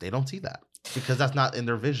 they don't see that because that's not in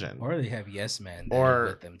their vision. Or they have yes men that are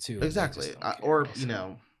with them too. Exactly. Or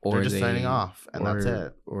they're just signing off and that's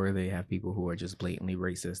it. Or they have people who are just blatantly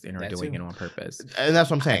racist and are doing it on purpose. And that's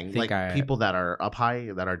what I'm saying. People that are up high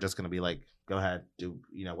that are just going to be like, go ahead, do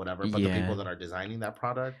whatever. But the people that are designing that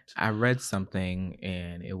product. I read something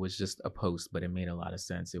and it was just a post, but it made a lot of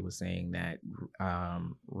sense. It was saying that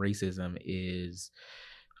racism is...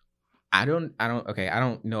 I don't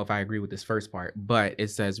know if I agree with this first part, but it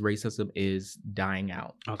says racism is dying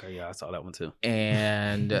out. Okay, yeah, I saw that one too.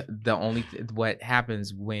 And the only what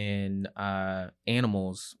happens when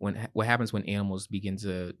animals begin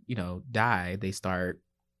to, die, they start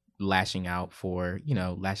lashing out for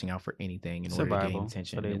anything in order to gain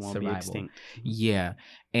attention. So they won't be extinct. Yeah.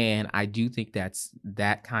 And I do think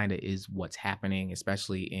that kind of is what's happening,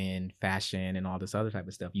 especially in fashion and all this other type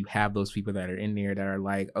of stuff. You have those people that are in there that are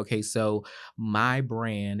like, okay, so my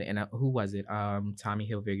brand, and who was it? Tommy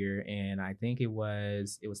Hilfiger, and I think it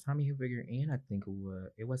was Tommy Hilfiger, and I think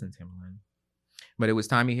it wasn't Timberland, but it was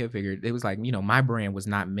Tommy Hilfiger. It was like, my brand was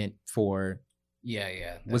not meant for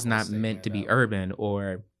was not meant to be urban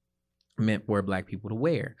or meant for black people to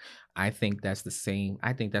wear. I think that's the same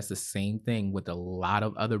thing with a lot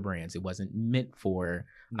of other brands. It wasn't meant for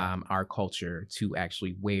our culture to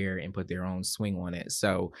actually wear and put their own swing on it.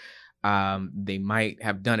 So they might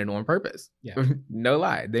have done it on purpose. Yeah. No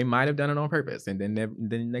lie. They might have done it on purpose. And then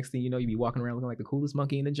the next thing you know, you'd be walking around looking like the coolest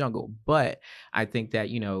monkey in the jungle. But I think that,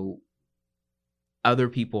 other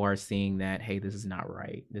people are seeing that, hey, this is not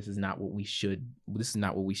right. This is not what we should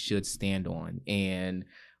stand on. And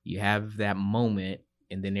you have that moment,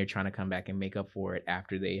 and then they're trying to come back and make up for it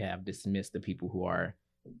after they have dismissed the people who are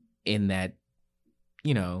in that,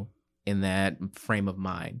 in that frame of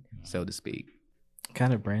mind, so to speak.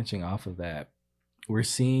 Kind of branching off of that, we're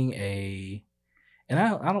seeing and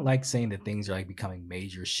I don't like saying that things are like becoming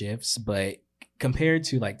major shifts, but compared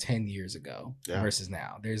to like 10 years ago versus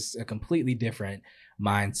now, there's a completely different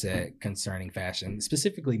mindset concerning fashion,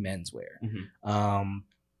 specifically menswear.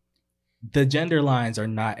 The gender lines are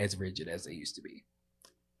not as rigid as they used to be,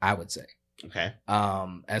 I would say. Okay.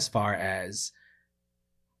 As far as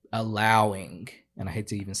allowing, and I hate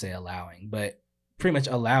to even say allowing, but pretty much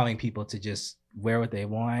allowing people to just wear what they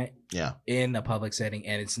want in a public setting,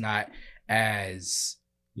 and it's not as,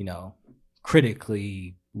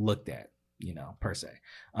 critically looked at, per se.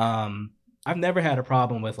 I've never had a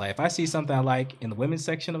problem with, like, if I see something I like in the women's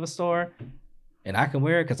section of a store, and I can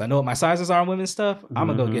wear it because I know what my sizes are on women's stuff, I'm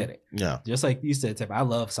going to go get it. Yeah. Just like you said, Tiff, I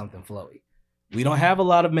love something flowy. We don't have a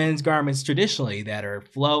lot of men's garments traditionally that are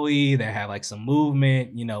flowy, that have like some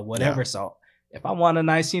movement, whatever. Yeah. So if I want a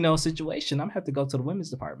nice, situation, I'm going to have to go to the women's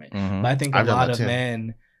department. But I think a lot of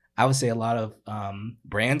men I would say a lot of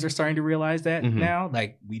brands are starting to realize that Mhm. now.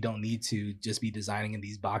 Like, we don't need to just be designing in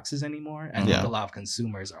these boxes anymore. I think Yeah. a lot of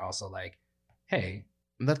consumers are also like, hey,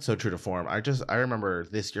 And that's so true to form. I remember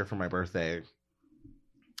this year for my birthday,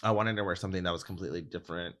 I wanted to wear something that was completely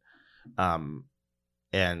different.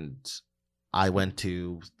 And I went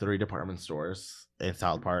to 3 department stores in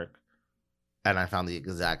South Park, and I found the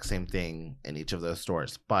exact same thing in each of those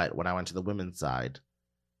stores. But when I went to the women's side,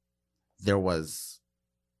 there was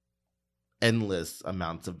endless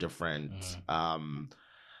amounts of different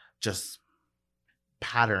just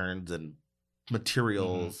patterns and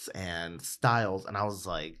materials and styles, and I was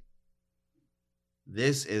like,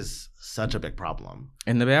 this is such a big problem.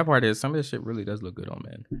 And the bad part is some of this shit really does look good on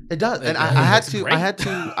men. It does. And It I had looks to great. I had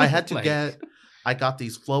to Like- I got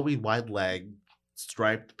these flowy wide leg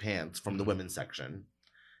striped pants from the women's section,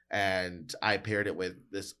 and I paired it with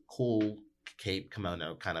this cool cape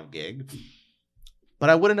kimono kind of gig. But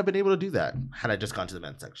I wouldn't have been able to do that had I just gone to the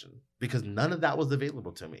men's section, because none of that was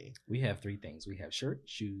available to me. we have 3 things. We have shirt,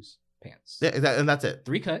 shoes, pants. Yeah, and that's it.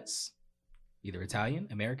 3 cuts, either Italian,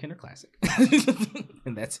 American, or classic.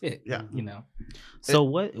 And that's it. Yeah. You know? So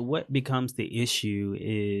what becomes the issue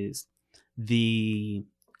is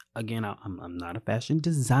again, I'm not a fashion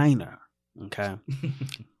designer. Okay,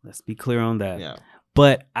 let's be clear on that. Yeah.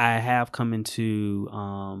 But I have come into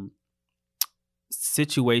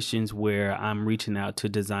situations where I'm reaching out to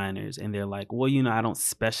designers and they're like, well, I don't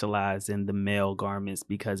specialize in the male garments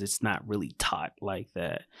because it's not really taught like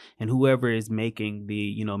that. And whoever is making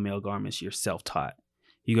the, male garments, you're self-taught.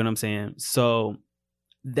 You get what I'm saying? So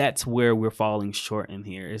that's where we're falling short in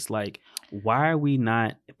here. It's like, why are we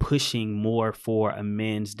not pushing more for a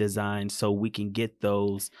men's design so we can get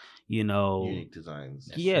those, Unique designs.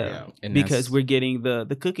 yeah, And because that's- we're getting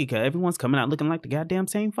the cookie cut. Everyone's coming out looking like the goddamn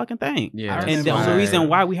same fucking thing. Yeah, I And the remember- only reason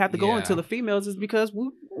why we have to go Yeah. into the females is because we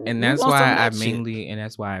and that's want why some of I that shit.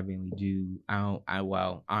 mainly do.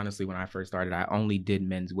 Well, honestly, when I first started, I only did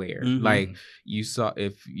men's wear. Mhm. Like you saw,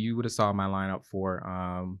 if you would have saw my lineup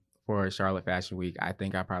for Charlotte Fashion Week, I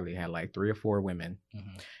think I probably had like 3 or 4 women,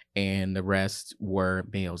 and the rest were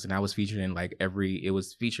males. And I was featured in it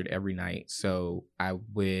was featured every night. So I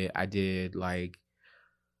did like,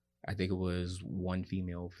 I think it was 1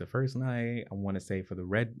 female for the first night. I want to say for the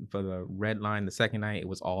red line, the second night it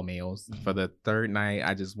was all males. For the third night,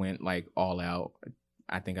 I just went like all out.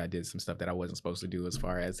 I think I did some stuff that I wasn't supposed to do as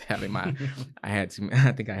far as having I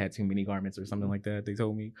think I had too many garments or something like that, they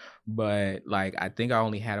told me. But like, I think I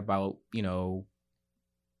only had about,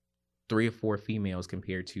 3 or 4 females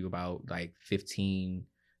compared to about like 15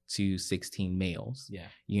 to 16 males. Yeah.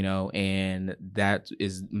 And that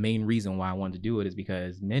is the main reason why I wanted to do it, is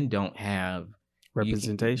because men don't have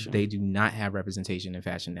representation. They do not have representation in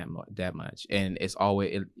fashion that much, and it's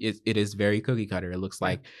always it is very cookie cutter. It looks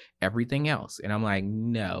like everything else, and I'm like,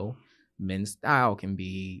 no, men's style can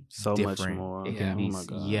be so different. much more. It can be, my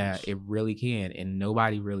gosh. yeah, it really can, and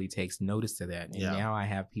nobody really takes notice to that. And Yeah. now I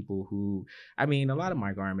have people who, I mean, a lot of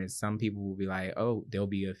my garments, some people will be like, oh, there'll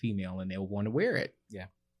be a female and they'll want to wear it. Yeah.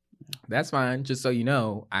 That's fine. Just so you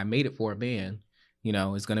know, I made it for a man.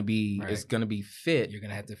 It's gonna be Right. fit. You're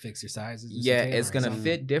going to have to fix your sizes. or Yeah, something, it's or gonna something.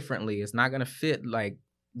 fit differently. It's not gonna fit like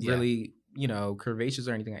Yeah. really, curvaceous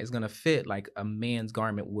or anything. It's gonna fit like a man's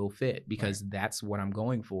garment will fit, because that's what I'm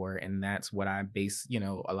going for, and that's what I base,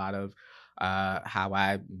 a lot of how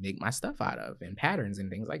I make my stuff out of, and patterns and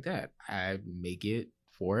things like that. I make it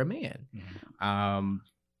for a man.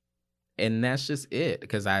 And that's just it,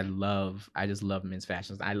 because I just love men's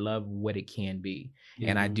fashions. I love what it can be.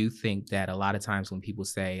 And I do think that a lot of times when people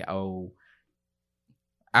say, oh,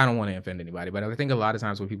 I don't want to offend anybody, but I think a lot of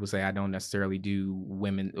times when people say I don't necessarily do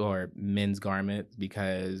women or men's garments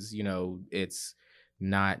because, it's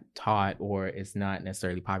not taught or it's not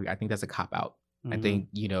necessarily popular, I think that's a cop out. Mhm.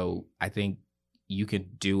 I think you can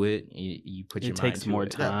do it. You put your It mind takes to more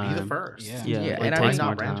it. time. Yeah, be the first. Yeah. Yeah, Yeah, it and I takes might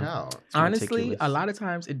more not branch time. out. It's Honestly, ridiculous. a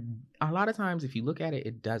lot of times if you look at it,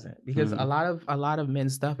 it doesn't, because a lot of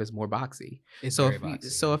men's stuff is more boxy. It's So very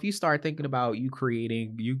boxy. if you start thinking about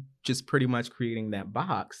you just pretty much creating that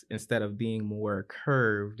box instead of being more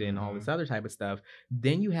curved and all this other type of stuff,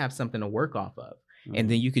 then you have something to work off of. And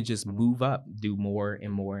then you can just move up, do more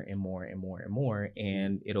and more and more and more and more,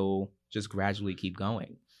 and it'll just gradually keep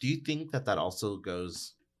going. Do you think that also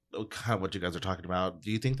goes, kind of what you guys are talking about,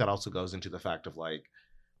 do you think that also goes into the fact of like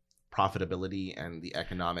profitability and the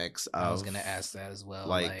economics of, I was going to ask that as well.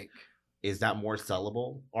 like, is that more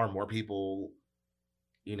sellable? Are more people,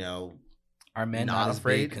 are men not not as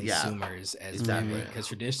afraid? big Yeah, consumers as exactly. women? Because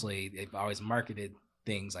traditionally they've always marketed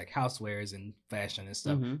things like housewares and fashion and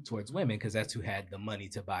stuff Mhm. towards women, because that's who had the money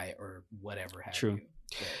to buy it or whatever have True. you.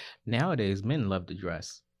 Nowadays, men love to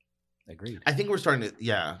dress. Agreed. I think we're starting to.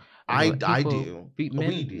 Yeah, I do. Men,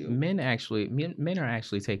 We do. Men are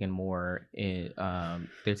actually taking more in.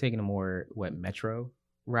 They're taking a more metro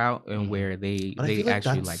route, and where they But I feel like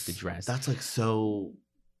actually that's- like to dress. That's like so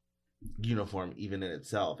uniform, even in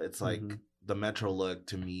itself. It's like the Metro look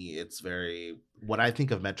to me. It's very. When I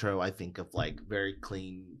think of Metro, I think of like very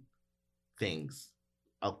clean things,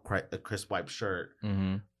 a crisp white shirt,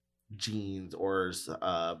 jeans, or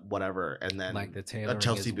whatever, and then like the a tailoring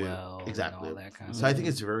Chelsea as boot. well, Exactly. and all that kind of So I think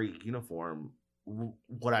it's very uniform.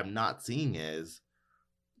 What I'm not seeing is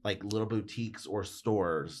like little boutiques or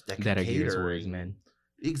stores that that are cater geared towards men.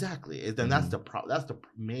 Exactly. Then that's the that's the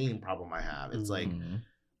main problem I have. It's like,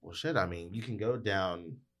 well, shit. I mean, you can go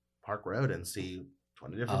down Park Road and see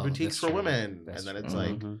 20 different boutiques for women, and then it's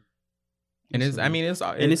like, and it's. I mean,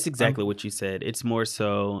 it's exactly what you said. It's more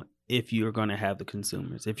so if you're going to have the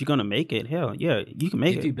consumers. If you're going to make it, hell yeah, you can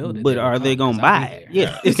make If it. you build it, but they will are they come, going to 'cause I'll buy be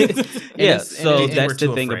it? there. Yeah, yeah. and So we're that's the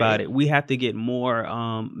too thing about afraid. it. We have to get more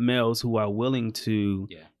males who are willing to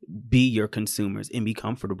be your consumers and be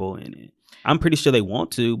comfortable in it. I'm pretty sure they want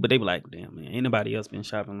to, but they be like, damn, man, ain't nobody else been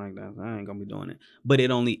shopping like that. So I ain't gonna be doing it. But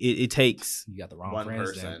it takes You got the wrong one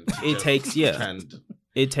friends person. then. to It just takes, yeah. trend.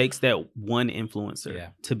 it takes that one influencer Yeah.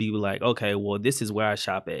 to be like, okay, well, this is where I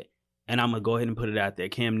shop at. And I'm gonna go ahead and put it out there.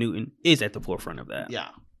 Cam Newton is at the forefront of that. Yeah,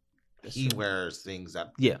 he wears things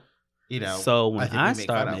that Yeah. I So when think we I make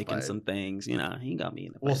start fun of, making but- some things, he got me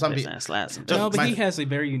in the Well, some people- slap some Just No, things. but my- he has a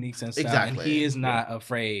very unique sense of style, and Exactly. he is not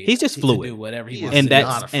afraid. He's just to fluid. do whatever he He wants. is And to do. not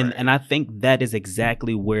that's afraid. and I think that is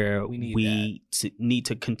exactly where We need we need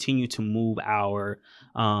to continue to move our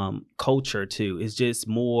culture to. Is just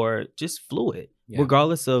more fluid. Yeah.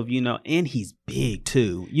 Regardless of, and he's big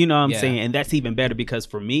too. You know what I'm Yeah. saying? And that's even better because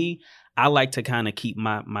for me, I like to kind of keep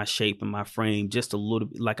my shape and my frame just a little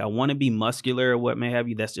bit. Like I want to be muscular or what may have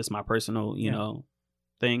you. That's just my personal,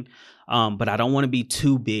 thing. But I don't want to be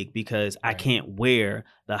too big because I Right. can't wear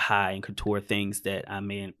the high and couture things that I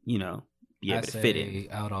may, be able to fit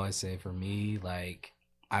in. I would always say for me, like,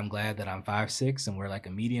 I'm glad that I'm 5'6" and we're like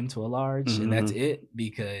a medium to a large, and that's it.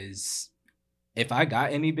 Because if I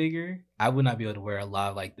got any bigger, I would not be able to wear a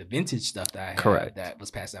lot of like the vintage stuff that I had Correct. that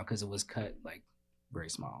was passed down because it was cut like very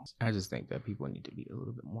small. I just think that people need to be a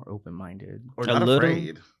little bit more open-minded. or A not little-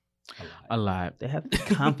 afraid. A lot. They have to be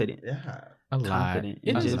confident. Yeah. A lot. Confident. It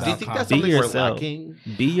And is just Do you about think that's be something we're yourself. lacking?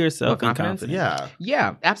 Be yourself What, and confidence? confident.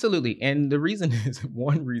 Yeah. Yeah, absolutely. And the reason is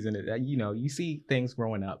one reason is that you see things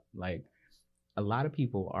growing up, like a lot of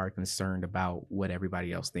people are concerned about what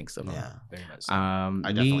everybody else thinks of them. Yeah. Very much. So. I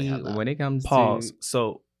definitely have that. When it comes Pause. to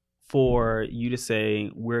So for you to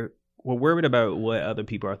say we're worried about what other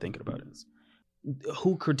people are thinking about us,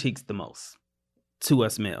 who critiques the most to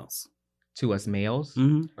us males? to us males,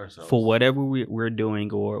 Ourselves. For whatever we're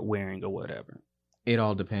doing or wearing or whatever. it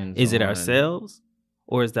all depends. Is it on- ourselves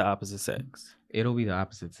or is the opposite sex? It'll be the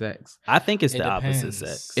opposite sex. I think it's It the opposite depends.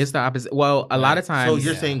 sex. It's the opposite. Well, a lot of Right. times. So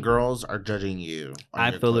you're Yeah. saying girls are judging you? on I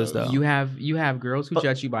your feel as clothes? though- you have girls who But-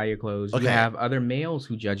 judge you by your clothes. Okay. You have other males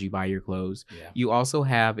who judge you by your clothes. Yeah. You also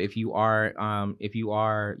have if you are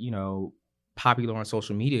popular on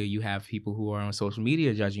social media, you have people who are on social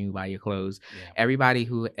media judging you by your clothes. Yeah. Everybody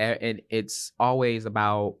who and it's always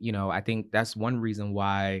about, I think that's one reason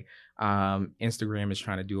why Instagram is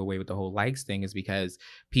trying to do away with the whole likes thing, is because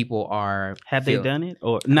people are Have they done it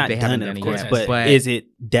or not They done haven't it, done of it course, yet, but but- is it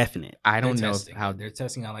definite? I don't They're know testing how it. They're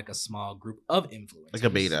testing out like a small group of influencers, Like a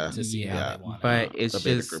beta. to see Yeah, how they want but it. it's a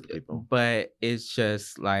beta just group of people. but it's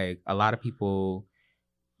just like a lot of people,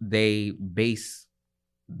 they base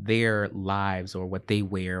their lives or what they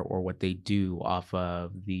wear or what they do off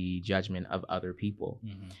of the judgment of other people.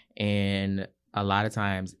 And a lot of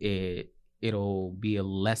times it'll be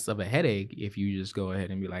less of a headache if you just go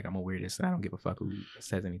ahead and be like, I'm gonna wear this and I don't give a fuck who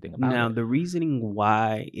says anything about Now, it. the reasoning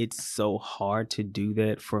why it's so hard to do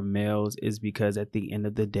that for males is because at the end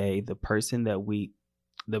of the day, the person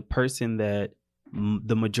that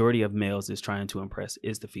the majority of males is trying to impress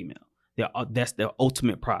is the female. That's their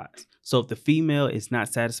ultimate prize. So if the female is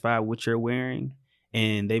not satisfied with what you're wearing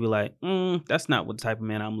and they be like, that's not what type of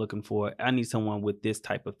man I'm looking for. I need someone with this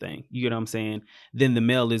type of thing. You get what I'm saying? Then the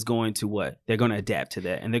male is going to what? They're going to adapt to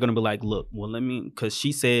that. And they're going to be like, look, well, because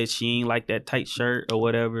she said she ain't like that tight shirt or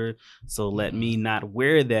whatever. So let me not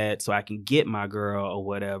wear that so I can get my girl or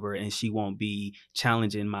whatever. And she won't be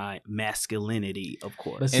challenging my masculinity, of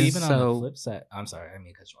course. But see, And even on so- the flip side, I'm sorry, I didn't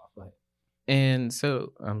mean to cut you off. Go ahead. And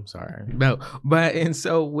so I'm sorry. No, and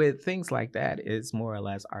so with things like that, it's more or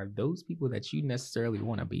less, are those people that you necessarily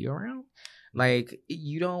want to be around? Like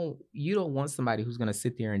you don't want somebody who's gonna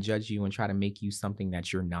sit there and judge you and try to make you something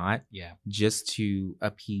that you're not, Yeah. just to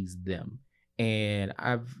appease them. And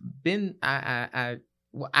I've been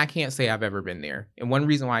well, I can't say I've ever been there. And one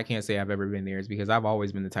reason why I can't say I've ever been there is because I've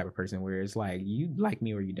always been the type of person where it's like, you like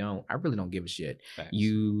me or you don't. I really don't give a shit. Facts.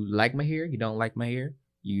 You like my hair, you don't like my hair.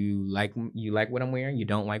 You like what I'm wearing, you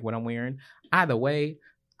don't like what I'm wearing. Either way,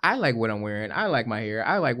 I like what I'm wearing. I like my hair.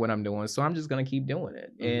 I like what I'm doing. So I'm just going to keep doing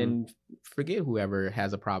it and forget whoever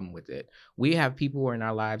has a problem with it. We have people in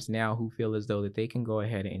our lives now who feel as though that they can go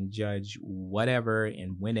ahead and judge whatever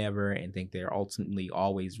and whenever and think they're ultimately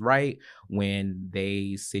always right when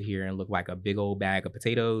they sit here and look like a big old bag of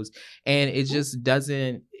potatoes. And it just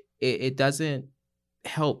doesn't, it doesn't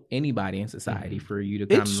help anybody in society for you to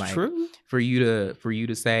come for you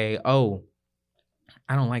to say, oh,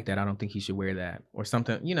 I don't like that. I don't think he should wear that or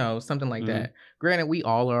something, something like that. Granted, we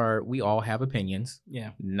all have opinions. Yeah.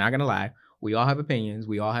 Not going to lie. We all have opinions.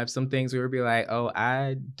 We all have some things where we'll be like, oh,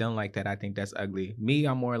 I don't like that. I think that's ugly. Me,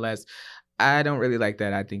 I'm more or less, I don't really like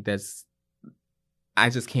that. I think I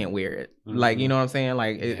just can't wear it. Like, you know what I'm saying?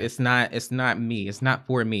 Like, it's not me. It's not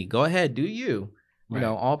for me. Go ahead. Do you. Right.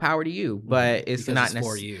 All power to you, but it's because not it's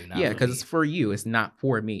for you. Because it's for you. It's not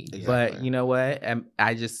for me. Exactly. But you know what?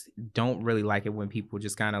 I just don't really like it when people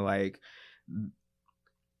just kind of like.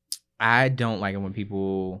 I don't like it when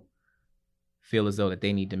people feel as though that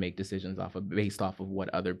they need to make decisions based off of what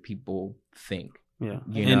other people think. Yeah,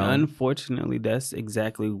 and unfortunately, that's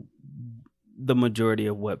exactly the majority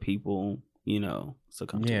of what people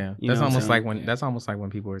succumb to. Yeah, that's almost like when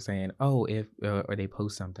people are saying, "Oh, if or they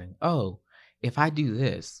post something, oh." If I do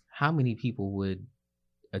this, how many people would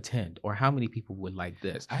attend or how many people would like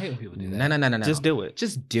this? I hate when people do that. No. Just do it.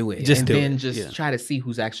 Just do it. Just and do then it. just try to see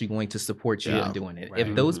who's actually going to support you in doing it. Right.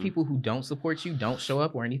 If those people who don't support you don't show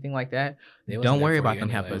up or anything like that, don't worry about them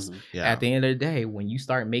heifers. At the end of the day, when you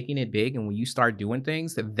start making it big and when you start doing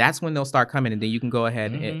things, that's when they'll start coming and then you can go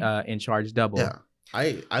ahead and charge double. Yeah.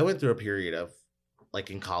 I went through a period of,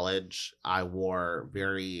 like in college, I wore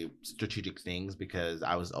very strategic things because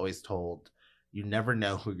I was always told, you never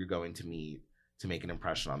know who you're going to meet to make an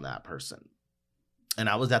impression on that person. And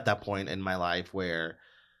I was at that point in my life where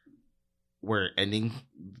we're ending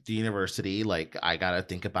the university. Like, I got to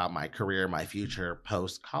think about my career, my future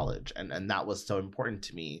post college. And that was so important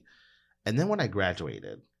to me. And then when I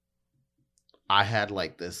graduated, I had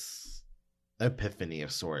like this epiphany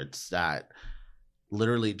of sorts that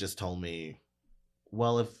literally just told me,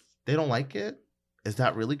 well, if they don't like it, is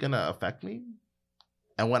that really going to affect me?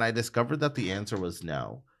 And when I discovered that the answer was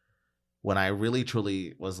no, when I really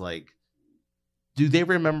truly was like, do they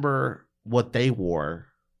remember what they wore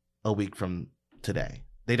a week from today?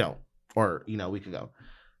 They don't. Or, a week ago.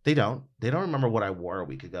 They don't. They don't remember what I wore a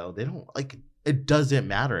week ago. They don't, like, it doesn't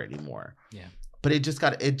matter anymore. Yeah. But it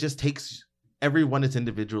just takes, everyone is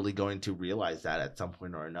individually going to realize that at some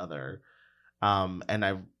point or another. And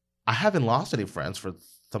I haven't lost any friends for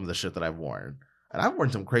some of the shit that I've worn. And I've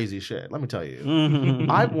worn some crazy shit. Let me tell you,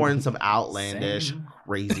 I've worn some outlandish,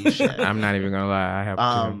 crazy shit. I'm not even gonna lie. I have.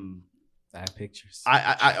 I have pictures.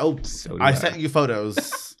 I sent you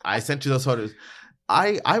photos. I sent you those photos.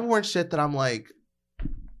 I've worn shit that I'm like,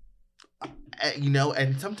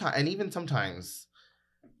 and sometimes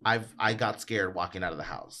I got scared walking out of the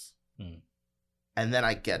house, and then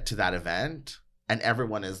I get to that event. And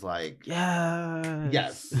everyone is like,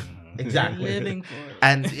 yes, exactly. Living for it.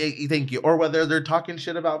 And thank you. Or whether they're talking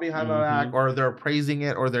shit about me behind my back, or they're praising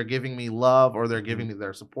it, or they're giving me love, or they're giving me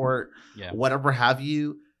their support, whatever have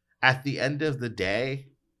you. At the end of the day,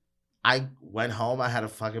 I went home. I had a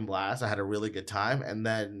fucking blast. I had a really good time. And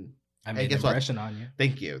then I made an impression on you.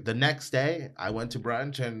 Thank you. The next day, I went to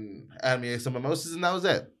brunch and had me some mimosas, and that was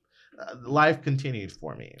it. Life continued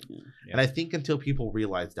for me. And I think until people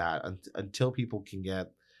realize that, until people can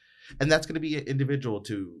get, and that's going to be individual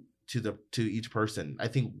to each person. I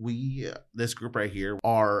think this group right here,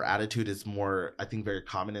 our attitude is more, I think, very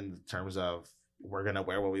common in terms of we're going to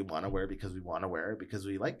wear what we want to wear because we want to wear it because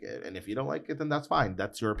we like it. And if you don't like it, then that's fine.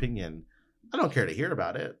 That's your opinion. I don't care to hear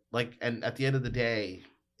about it. Like, and at the end of the day,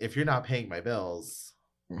 if you're not paying my bills,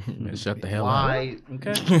 shut the hell up.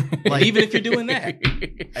 Okay. Like, even if you're doing that,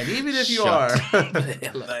 and even if you are,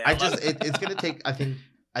 it's gonna take. I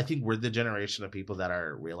think we're the generation of people that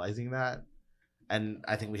are realizing that, and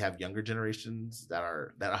I think we have younger generations that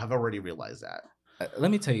have already realized that.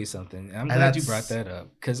 Let me tell you something. I'm glad you brought that up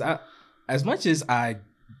because as much as I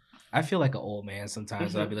feel like an old man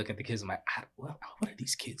sometimes. I'll be looking at the kids. I'm like, what are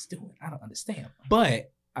these kids doing? I don't understand.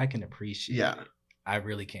 But I can appreciate it. I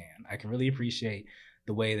really can. I can really appreciate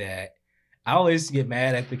the way that I always get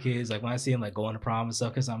mad at the kids, like when I see them like going to prom and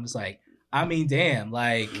stuff, because I'm just like, I mean, damn,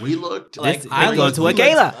 like We looked like This- I they going looked to a we looked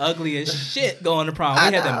gala. ugly as shit going to prom. We I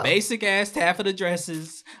had them know. basic ass taffeta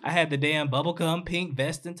dresses. I had the damn bubblegum pink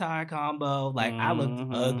vest and tie combo. Like I looked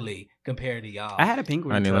Mhm. ugly compared to y'all. I had a pink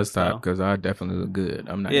I mean, dress, let's stop though. because I definitely look good.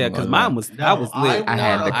 I'm not. Yeah, even because gonna lie. mine was No, I was lit. I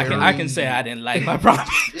had wore the a I can say I didn't like my prom.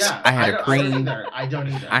 Yeah, I had a don't- cream- I don't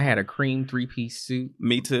either. I had a cream 3-piece suit.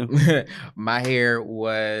 Me too. My hair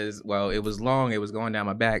was it was long. It was going down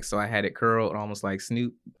my back, so I had it curled almost like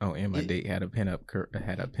Snoop. Oh, and my Yeah. date had a pinup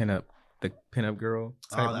the pinup girl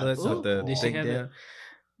type Oh, look that's with the cool. Did she big have deal.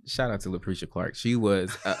 Shout out to LaPrisha Clark. She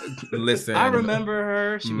was listen. I remember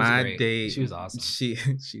her. She was my great. date. She was awesome. She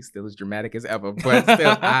still as dramatic as ever, but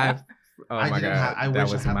still, oh I my didn't god, have- I that wish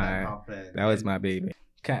I was had my confidence. that was my baby.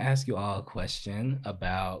 Can I ask you all a question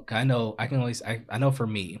about? 'Cause I know I can always. I know for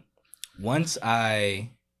me, once I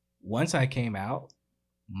came out,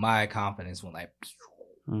 my confidence went like,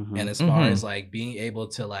 Mhm. and as far Mhm. as like being able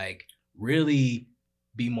to like really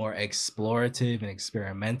be more explorative and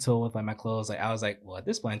experimental with like my clothes, like I was like, well, at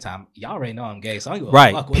this point in time, y'all already know I'm gay, so I don't give a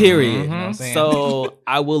Right, fuck what period. you know what I'm saying? So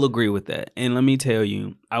I will agree with that. And let me tell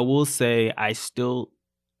you, I will say I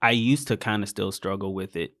used to kind of still struggle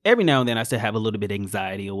with it. Every now and then I still have a little bit of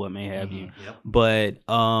anxiety or what may have you. Yep. But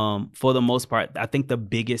for the most part, I think the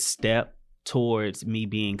biggest step towards me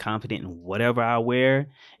being confident in whatever I wear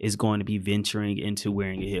is going to be venturing into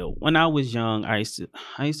wearing a heel. When I was young, I used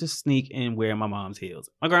to sneak and wear my mom's heels,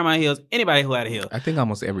 my grandma's heels, anybody who had a heel. I think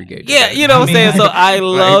almost every gay. Yeah, does. you know what I'm saying? So I like-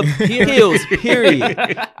 love heels,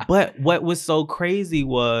 period. But what was so crazy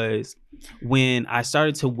was when I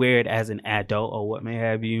started to wear it as an adult or what may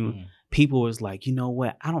have you, Mhm. people was like, you know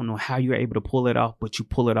what? I don't know how you're able to pull it off, but you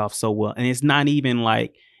pull it off so well. And it's not even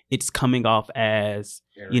like it's coming off as,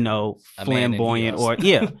 you know, A man in flamboyant heels. or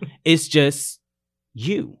yeah. It's just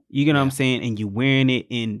you. You get what I'm Yeah. saying? And you wearing it,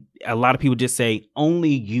 and a lot of people just say only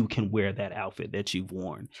you can wear that outfit that you've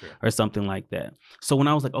worn True. or something like that. So when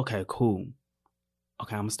I was like, okay, cool.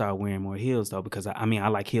 Okay, I'm gonna start wearing more heels though, because I mean I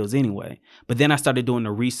like heels anyway. But then I started doing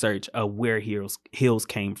the research of where heels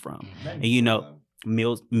came from. And you know,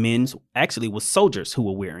 men's actually was soldiers who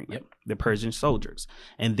were wearing it, Yep. the Persian soldiers.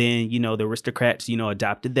 And then, you know, the aristocrats, you know,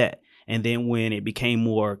 adopted that. And then when it became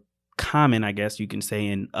more common, I guess you can say,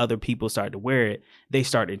 and other people started to wear it, they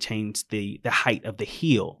started to change the height of the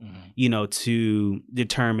heel, Mhm. you know, to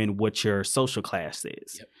determine what your social class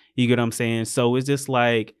is. Yep. You get what I'm saying? So it's just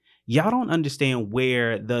like, y'all don't understand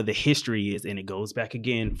where the history is, and it goes back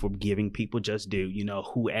again for giving people just due, you know,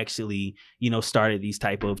 who actually, you know, started these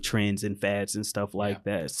type of trends and fads and stuff like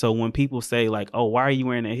that. So when people say like, oh, why are you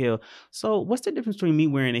wearing a heel? So what's the difference between me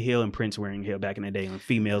wearing a heel and Prince wearing a heel back in the day when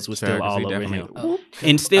females was Sure, still 'cause all he over definitely- him? Oh,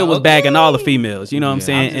 And still was bagging all the females, you know what I'm Yeah,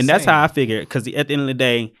 saying? I'm just And that's how saying. I figured, because at the end of the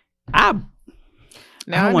day, I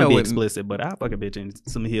Now, don't want to be what- explicit, but I'll fuck a bitch in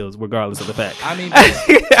some heels regardless of the fact. I mean,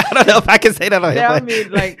 I don't know if I can say that on here. Yeah, I but-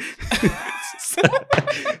 mean, like,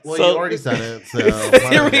 Well, So- you already said it, so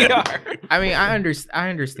Here we are. I mean, I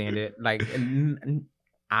understand it. Like,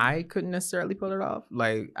 I couldn't necessarily pull it off.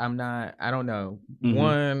 Like, I don't know. Mhm.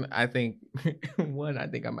 One, I think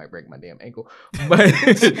I might break my damn ankle, but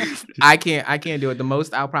I can't do it. The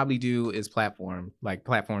most I'll probably do is platform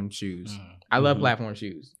shoes. Mm. I love Mhm. platform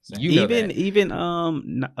shoes. Same. You know even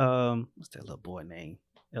that. what's that little boy name?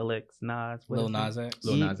 LX Nas. what Lil is Nas it? X.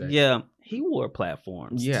 Lil Nas X. Yeah, he wore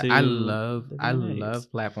platforms. Yeah, too. I love They're nice.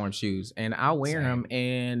 platform shoes, and I'll wear Same. them,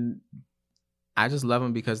 and I just love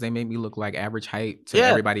them because they make me look like average height to Yeah.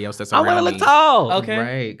 everybody else that's I around want to me. look tall. Okay.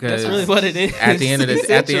 Right? That's 'cause really what it is. At the end of the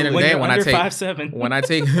day, you're when I under take 5'7". when I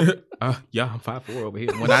take yeah, I'm 5'4" over here.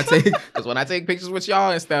 When I take pictures with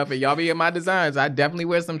y'all and stuff, and y'all be in my designs, I definitely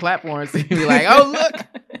wear some platforms and be like, oh look,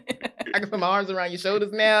 I can put my arms around your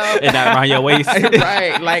shoulders now. And not around your waist.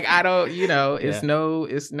 Right. Like I don't, you know, it's Yeah.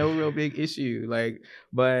 no real big issue. Like,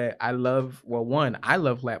 but I love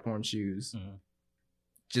platform shoes. Mhm.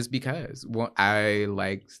 Just because I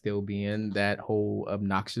like still being that whole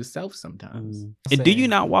obnoxious self sometimes. And do you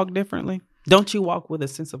not walk differently? Don't you walk with a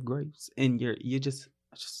sense of grace? And you're just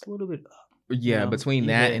a little bit up. Yeah, No, between you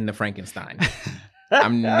that did. and the Frankenstein.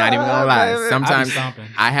 I'm not even gonna lie. Sometimes stomping.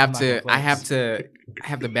 I I'm have not to gonna I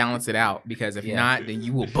have to balance it out, because if Yeah. not, then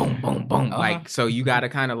you will boom, boom, boom. Uh-huh. Like, so you gotta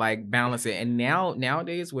kind of like balance it. And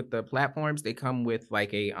nowadays with the platforms, they come with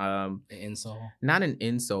like a The insole. not an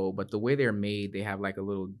insole, but the way they're made, they have like a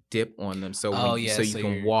little dip on them. So Oh, when, yeah, so you so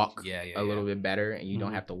can you're- walk yeah, a little bit better, and you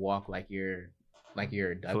don't Mhm. have to walk like you're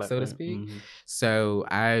a duck, so to speak. Mhm. So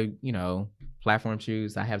I, you know, platform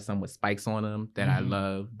shoes. I have some with spikes on them that I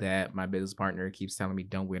love, that my business partner keeps telling me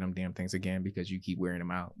don't wear them damn things again because you keep wearing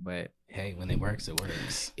them out. But hey, when it works, it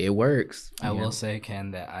works. It works. I will say,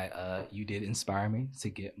 Ken, that you did inspire me to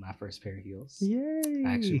get my first pair of heels. Yay.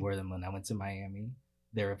 I actually wore them when I went to Miami.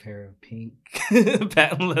 They're a pair of pink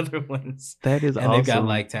patent leather ones. That is and awesome. they've got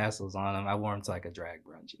like tassels on them. I wore them to like a drag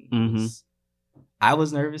brunch. I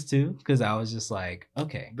was nervous too because I was just like,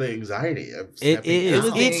 okay. The anxiety of It is. It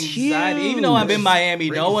was the It's anxiety. huge. Even though I'm in Miami,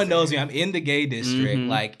 Crazy. no one knows me. I'm in the gay district. Mhm.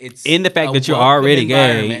 Like it's in the fact a that you're welcome already gay,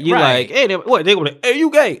 environment. you're Right. like, hey, what? They gonna, hey,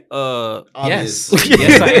 you gay? Yes, Obviously.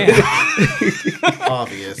 yes, I am.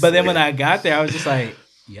 Obviously. But then when I got there, I was just like,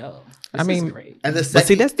 yo, this is great. And the But second,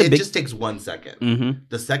 see, that's the it big- just takes 1 second. Mm-hmm.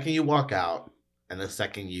 The second you walk out, and the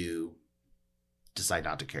second you decide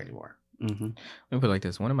not to care anymore. Mm-hmm. Let me put it like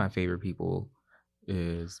this. One of my favorite people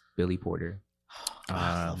is Billy Porter.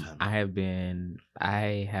 I love him.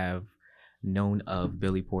 I have known of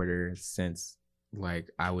Billy Porter since like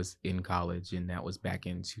I was in college, and that was back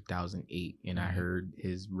in 2008. And I heard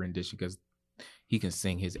his rendition because he can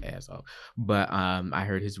sing his ass off. But I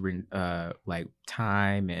heard his like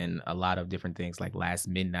Time and a lot of different things like Last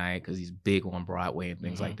Midnight because he's big on Broadway and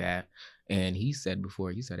things like that. And he said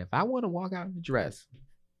before, he said, if I want to walk out in a dress,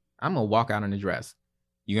 I'm gonna walk out in a dress.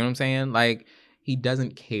 You know what I'm saying? Like he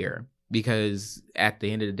doesn't care because at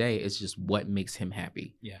the end of the day, it's just what makes him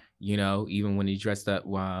happy. Yeah. You know, even when he dressed up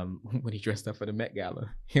when he dressed up for the Met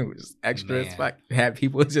Gala, it was extra as Man. fuck. Had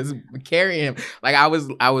people just carry him. Like I was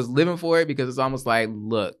living for it because it's almost like,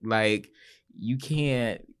 look, like you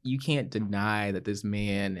can't deny that this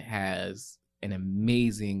man has an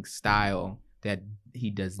amazing style that he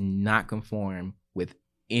does not conform with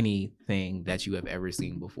anything that you have ever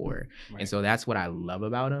seen before. Right. And so that's what I love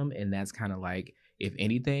about him. And that's kind of like, if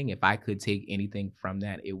anything, if I could take anything from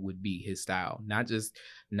that, it would be his style. Not just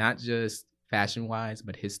fashion wise,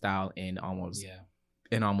 but his style in almost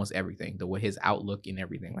everything. His outlook and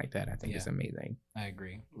everything like that, I think is amazing. I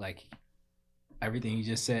agree. Like everything you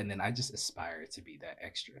just said, and then I just aspire to be that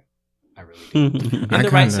extra. I really do. In the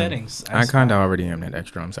right settings. I kind aspire. of already am that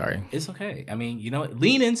extra. I'm sorry. It's okay. I mean, you know,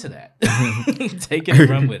 lean into that. Take it and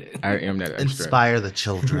run with it. I am that extra. Inspire the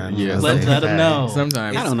children. Yeah. as Let they them say. know.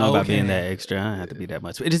 Sometimes I don't know about okay. being that extra. I don't have to be that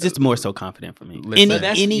much. It is just more so confident for me. Listen, Any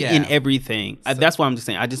that's- and yeah. everything. That's why I'm just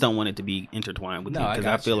saying. I just don't want it to be intertwined with No, him I because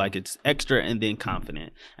I got feel you. like it's extra and then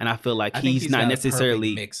confident, and I feel like I think he's not got a necessarily.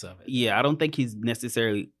 perfect mix of it. Yeah, I don't think he's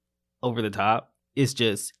necessarily over the top. It's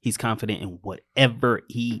just he's confident in whatever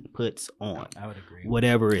he puts on, I would agree.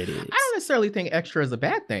 whatever it is. I don't necessarily think extra is a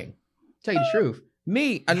bad thing. Tell you the truth.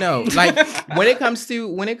 Me, I know. Like when it comes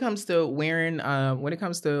to wearing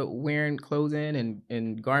clothing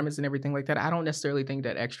and garments and everything like that, I don't necessarily think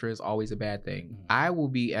that extra is always a bad thing. I will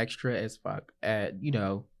be extra as fuck at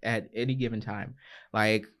any given time.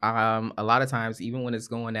 Like a lot of times, even when it's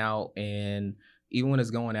going out,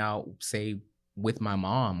 say with my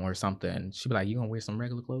mom or something, she'd be like, "You gonna wear some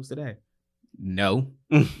regular clothes today?" No,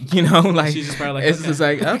 like She's just probably like, it's okay. just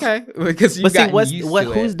like okay, because you But see, got used to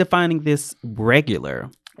who's it. defining this regular?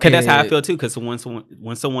 Because that's how I It- feel too. Because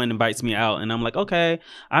when someone invites me out and I'm like, okay,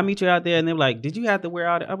 I'll meet you out there, and they're like, did you have to wear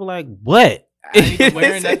out? I'm like, what? I ain't even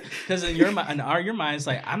wearing that because in your mind, it's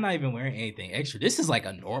like I'm not even wearing anything extra. This is like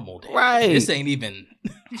a normal day. Right. This ain't even.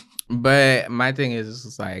 But my thing is, it's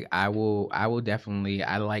just like I will definitely.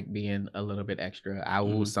 I like being a little bit extra. I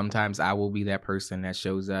will sometimes I will be that person that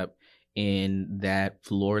shows up in that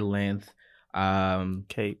floor length,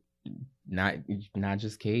 Cape. not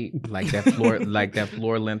just cape, like that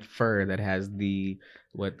floor length fur that has the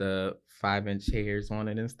 5-inch hairs on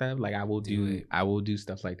it and stuff. Like I will do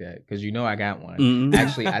stuff like that because I got one. Mm-mm.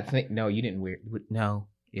 Actually, I think no, you didn't wear it. No,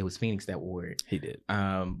 it was Phoenix that wore it. He did.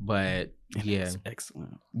 But yeah, It's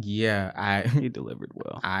excellent. yeah, He delivered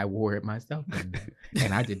well. I wore it myself,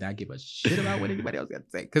 and I did not give a shit about what anybody else got to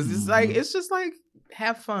say because it's just like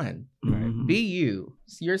have fun, Mhm. be you.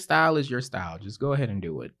 Your style is your style. Just go ahead and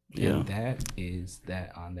do it. Yeah. And that is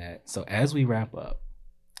that on that. So as we wrap up,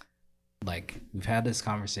 like we've had this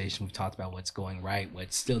conversation, we've talked about what's going right,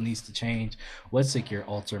 what still needs to change. What's like your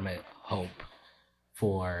ultimate hope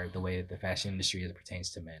for the way that the fashion industry as it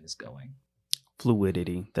pertains to men is going?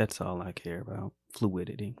 Fluidity. That's all I care about.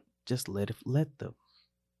 Fluidity. Just let the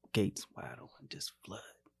gates wide open. Just flood.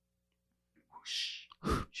 Whoosh.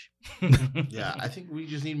 Whoosh. Yeah, I think we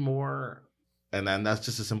just need more. And then that's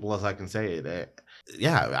just as simple as I can say it.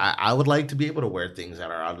 I would like to be able to wear things that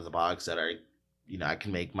are out of the box, that are, I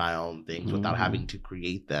can make my own things without having to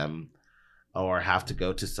create them or have to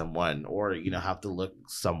go to someone or, have to look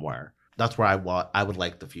somewhere. That's where I would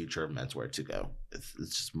like the future of menswear to go.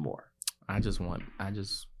 It's just more. I just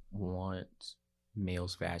want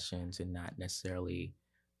male's fashion to not necessarily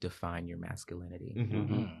define your masculinity.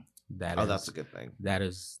 Mhm. That Oh, is- that's a good thing.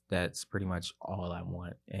 that's pretty much all I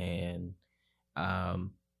want. And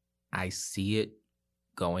I see it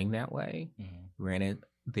going that way. Granted,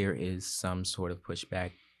 there is some sort of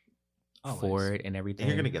pushback for Always. it and everything. And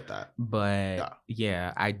you're gonna get that. But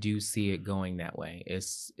yeah, I do see it going that way.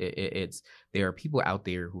 It's there are people out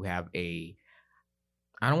there who have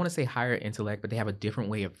I don't want to say higher intellect, but they have a different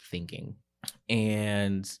way of thinking,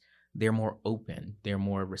 and they're more open, they're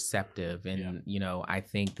more receptive. And I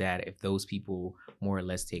think that if those people more or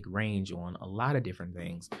less take range on a lot of different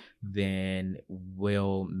things, then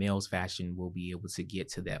male's fashion will be able to get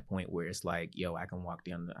to that point where it's like, yo, I can walk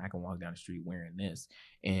down the street wearing this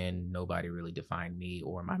and nobody really define me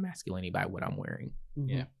or my masculinity by what I'm wearing.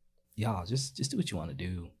 Yeah. Y'all just do what you want to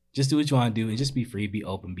do. Just do what you want to do and just be free, be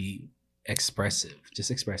open, be expressive.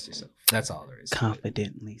 Just express yourself. That's all there is.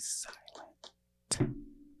 Confidently silent.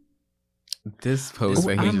 This post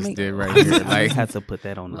that I he just mean- did right here, I like had to put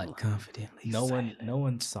that on Like, like confidently. No silent.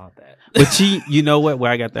 one saw that. But you know what?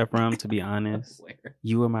 Where I got that from? To be honest, Where?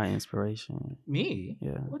 you were my inspiration. Me?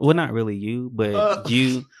 Yeah. What Well, not really you, but Uh.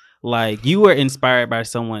 you were inspired by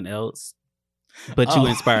someone else, but you Oh.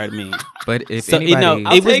 inspired me. but if So anybody, I'll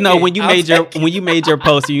it was take no it. when you I'll made your take it. when you made your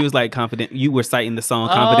post, you was like confident. You were citing the song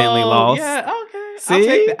 "Confidently Oh, Lost." Yeah, okay. I'll See?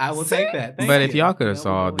 take that. I will See? take that. Thank but if you. y'all could have Yeah,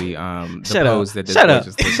 saw we'll go the with Shut up. post that this Shut boy up.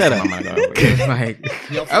 just did, Shut oh up. my God, it was like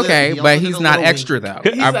He also okay, did- he but also he's did a not little extra wink. though.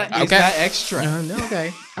 it. He's not okay, extra. No,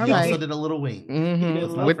 okay, all He right. also did a little wink. Mhm,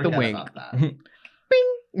 Let's not with the forget wink. about that.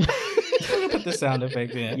 We're gonna put the sound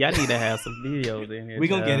effect in. Y'all need to have some videos in here. We're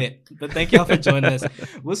gonna child. get it. But thank y'all for joining us.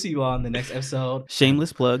 We'll see you all in the next episode.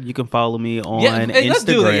 Shameless plug. You can follow me on Hey, let's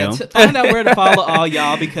do it. Yeah. Instagram. Find out where to follow all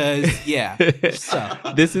y'all because So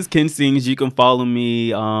This is Ken Sings. You can follow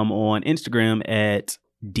me on Instagram at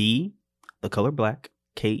D, the color black,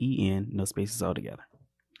 KEN, no spaces all together.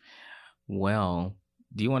 Well,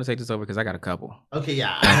 do you want to take this over? Because I got a couple. Okay,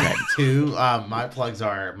 yeah. I have two. My plugs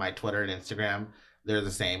are my Twitter and Instagram. They're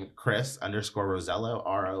the same. Chris_Rosello,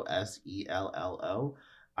 ROSELLO.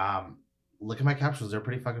 Look at my captions. They're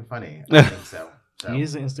pretty fucking funny. I think so.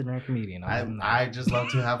 he's an Instagram comedian. I just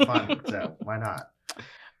love to have fun. So why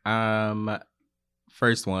not?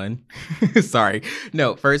 First one. Sorry.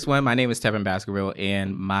 No, first one. My name is Tevin Baskerville,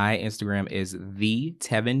 and my Instagram is the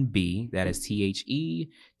Tevin B. That is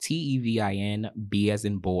TheTevin B as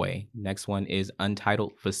in boy. Next one is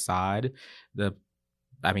Untitled Facade.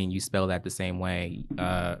 You spell that the same way.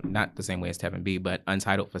 Not the same way as Tevin B, but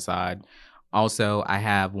Untitled Facade. Also, I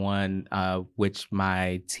have one which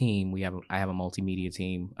my team, I have a multimedia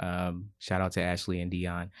team. Shout out to Ashley and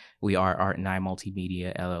Dion. We are Art and I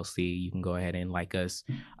Multimedia LLC. You can go ahead and like us.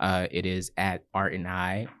 It is at Art and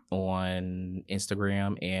I on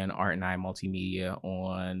Instagram and Art and I Multimedia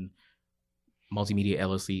on Multimedia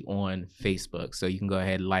LLC on Facebook. So you can go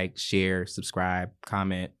ahead, like, share, subscribe,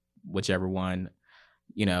 comment, whichever one.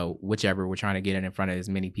 Whichever, we're trying to get it in front of as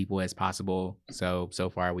many people as possible. So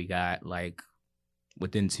far we got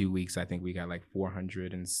within 2 weeks, I think we got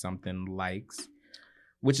 400 and something likes,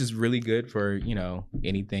 which is really good for,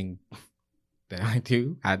 anything that I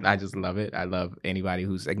do. I just love it. I love anybody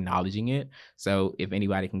who's acknowledging it. So if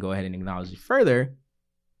anybody can go ahead and acknowledge it further,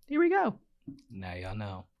 here we go. Now y'all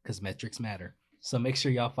know because metrics matter. So make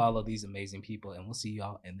sure y'all follow these amazing people and we'll see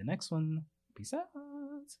y'all in the next one. Peace out.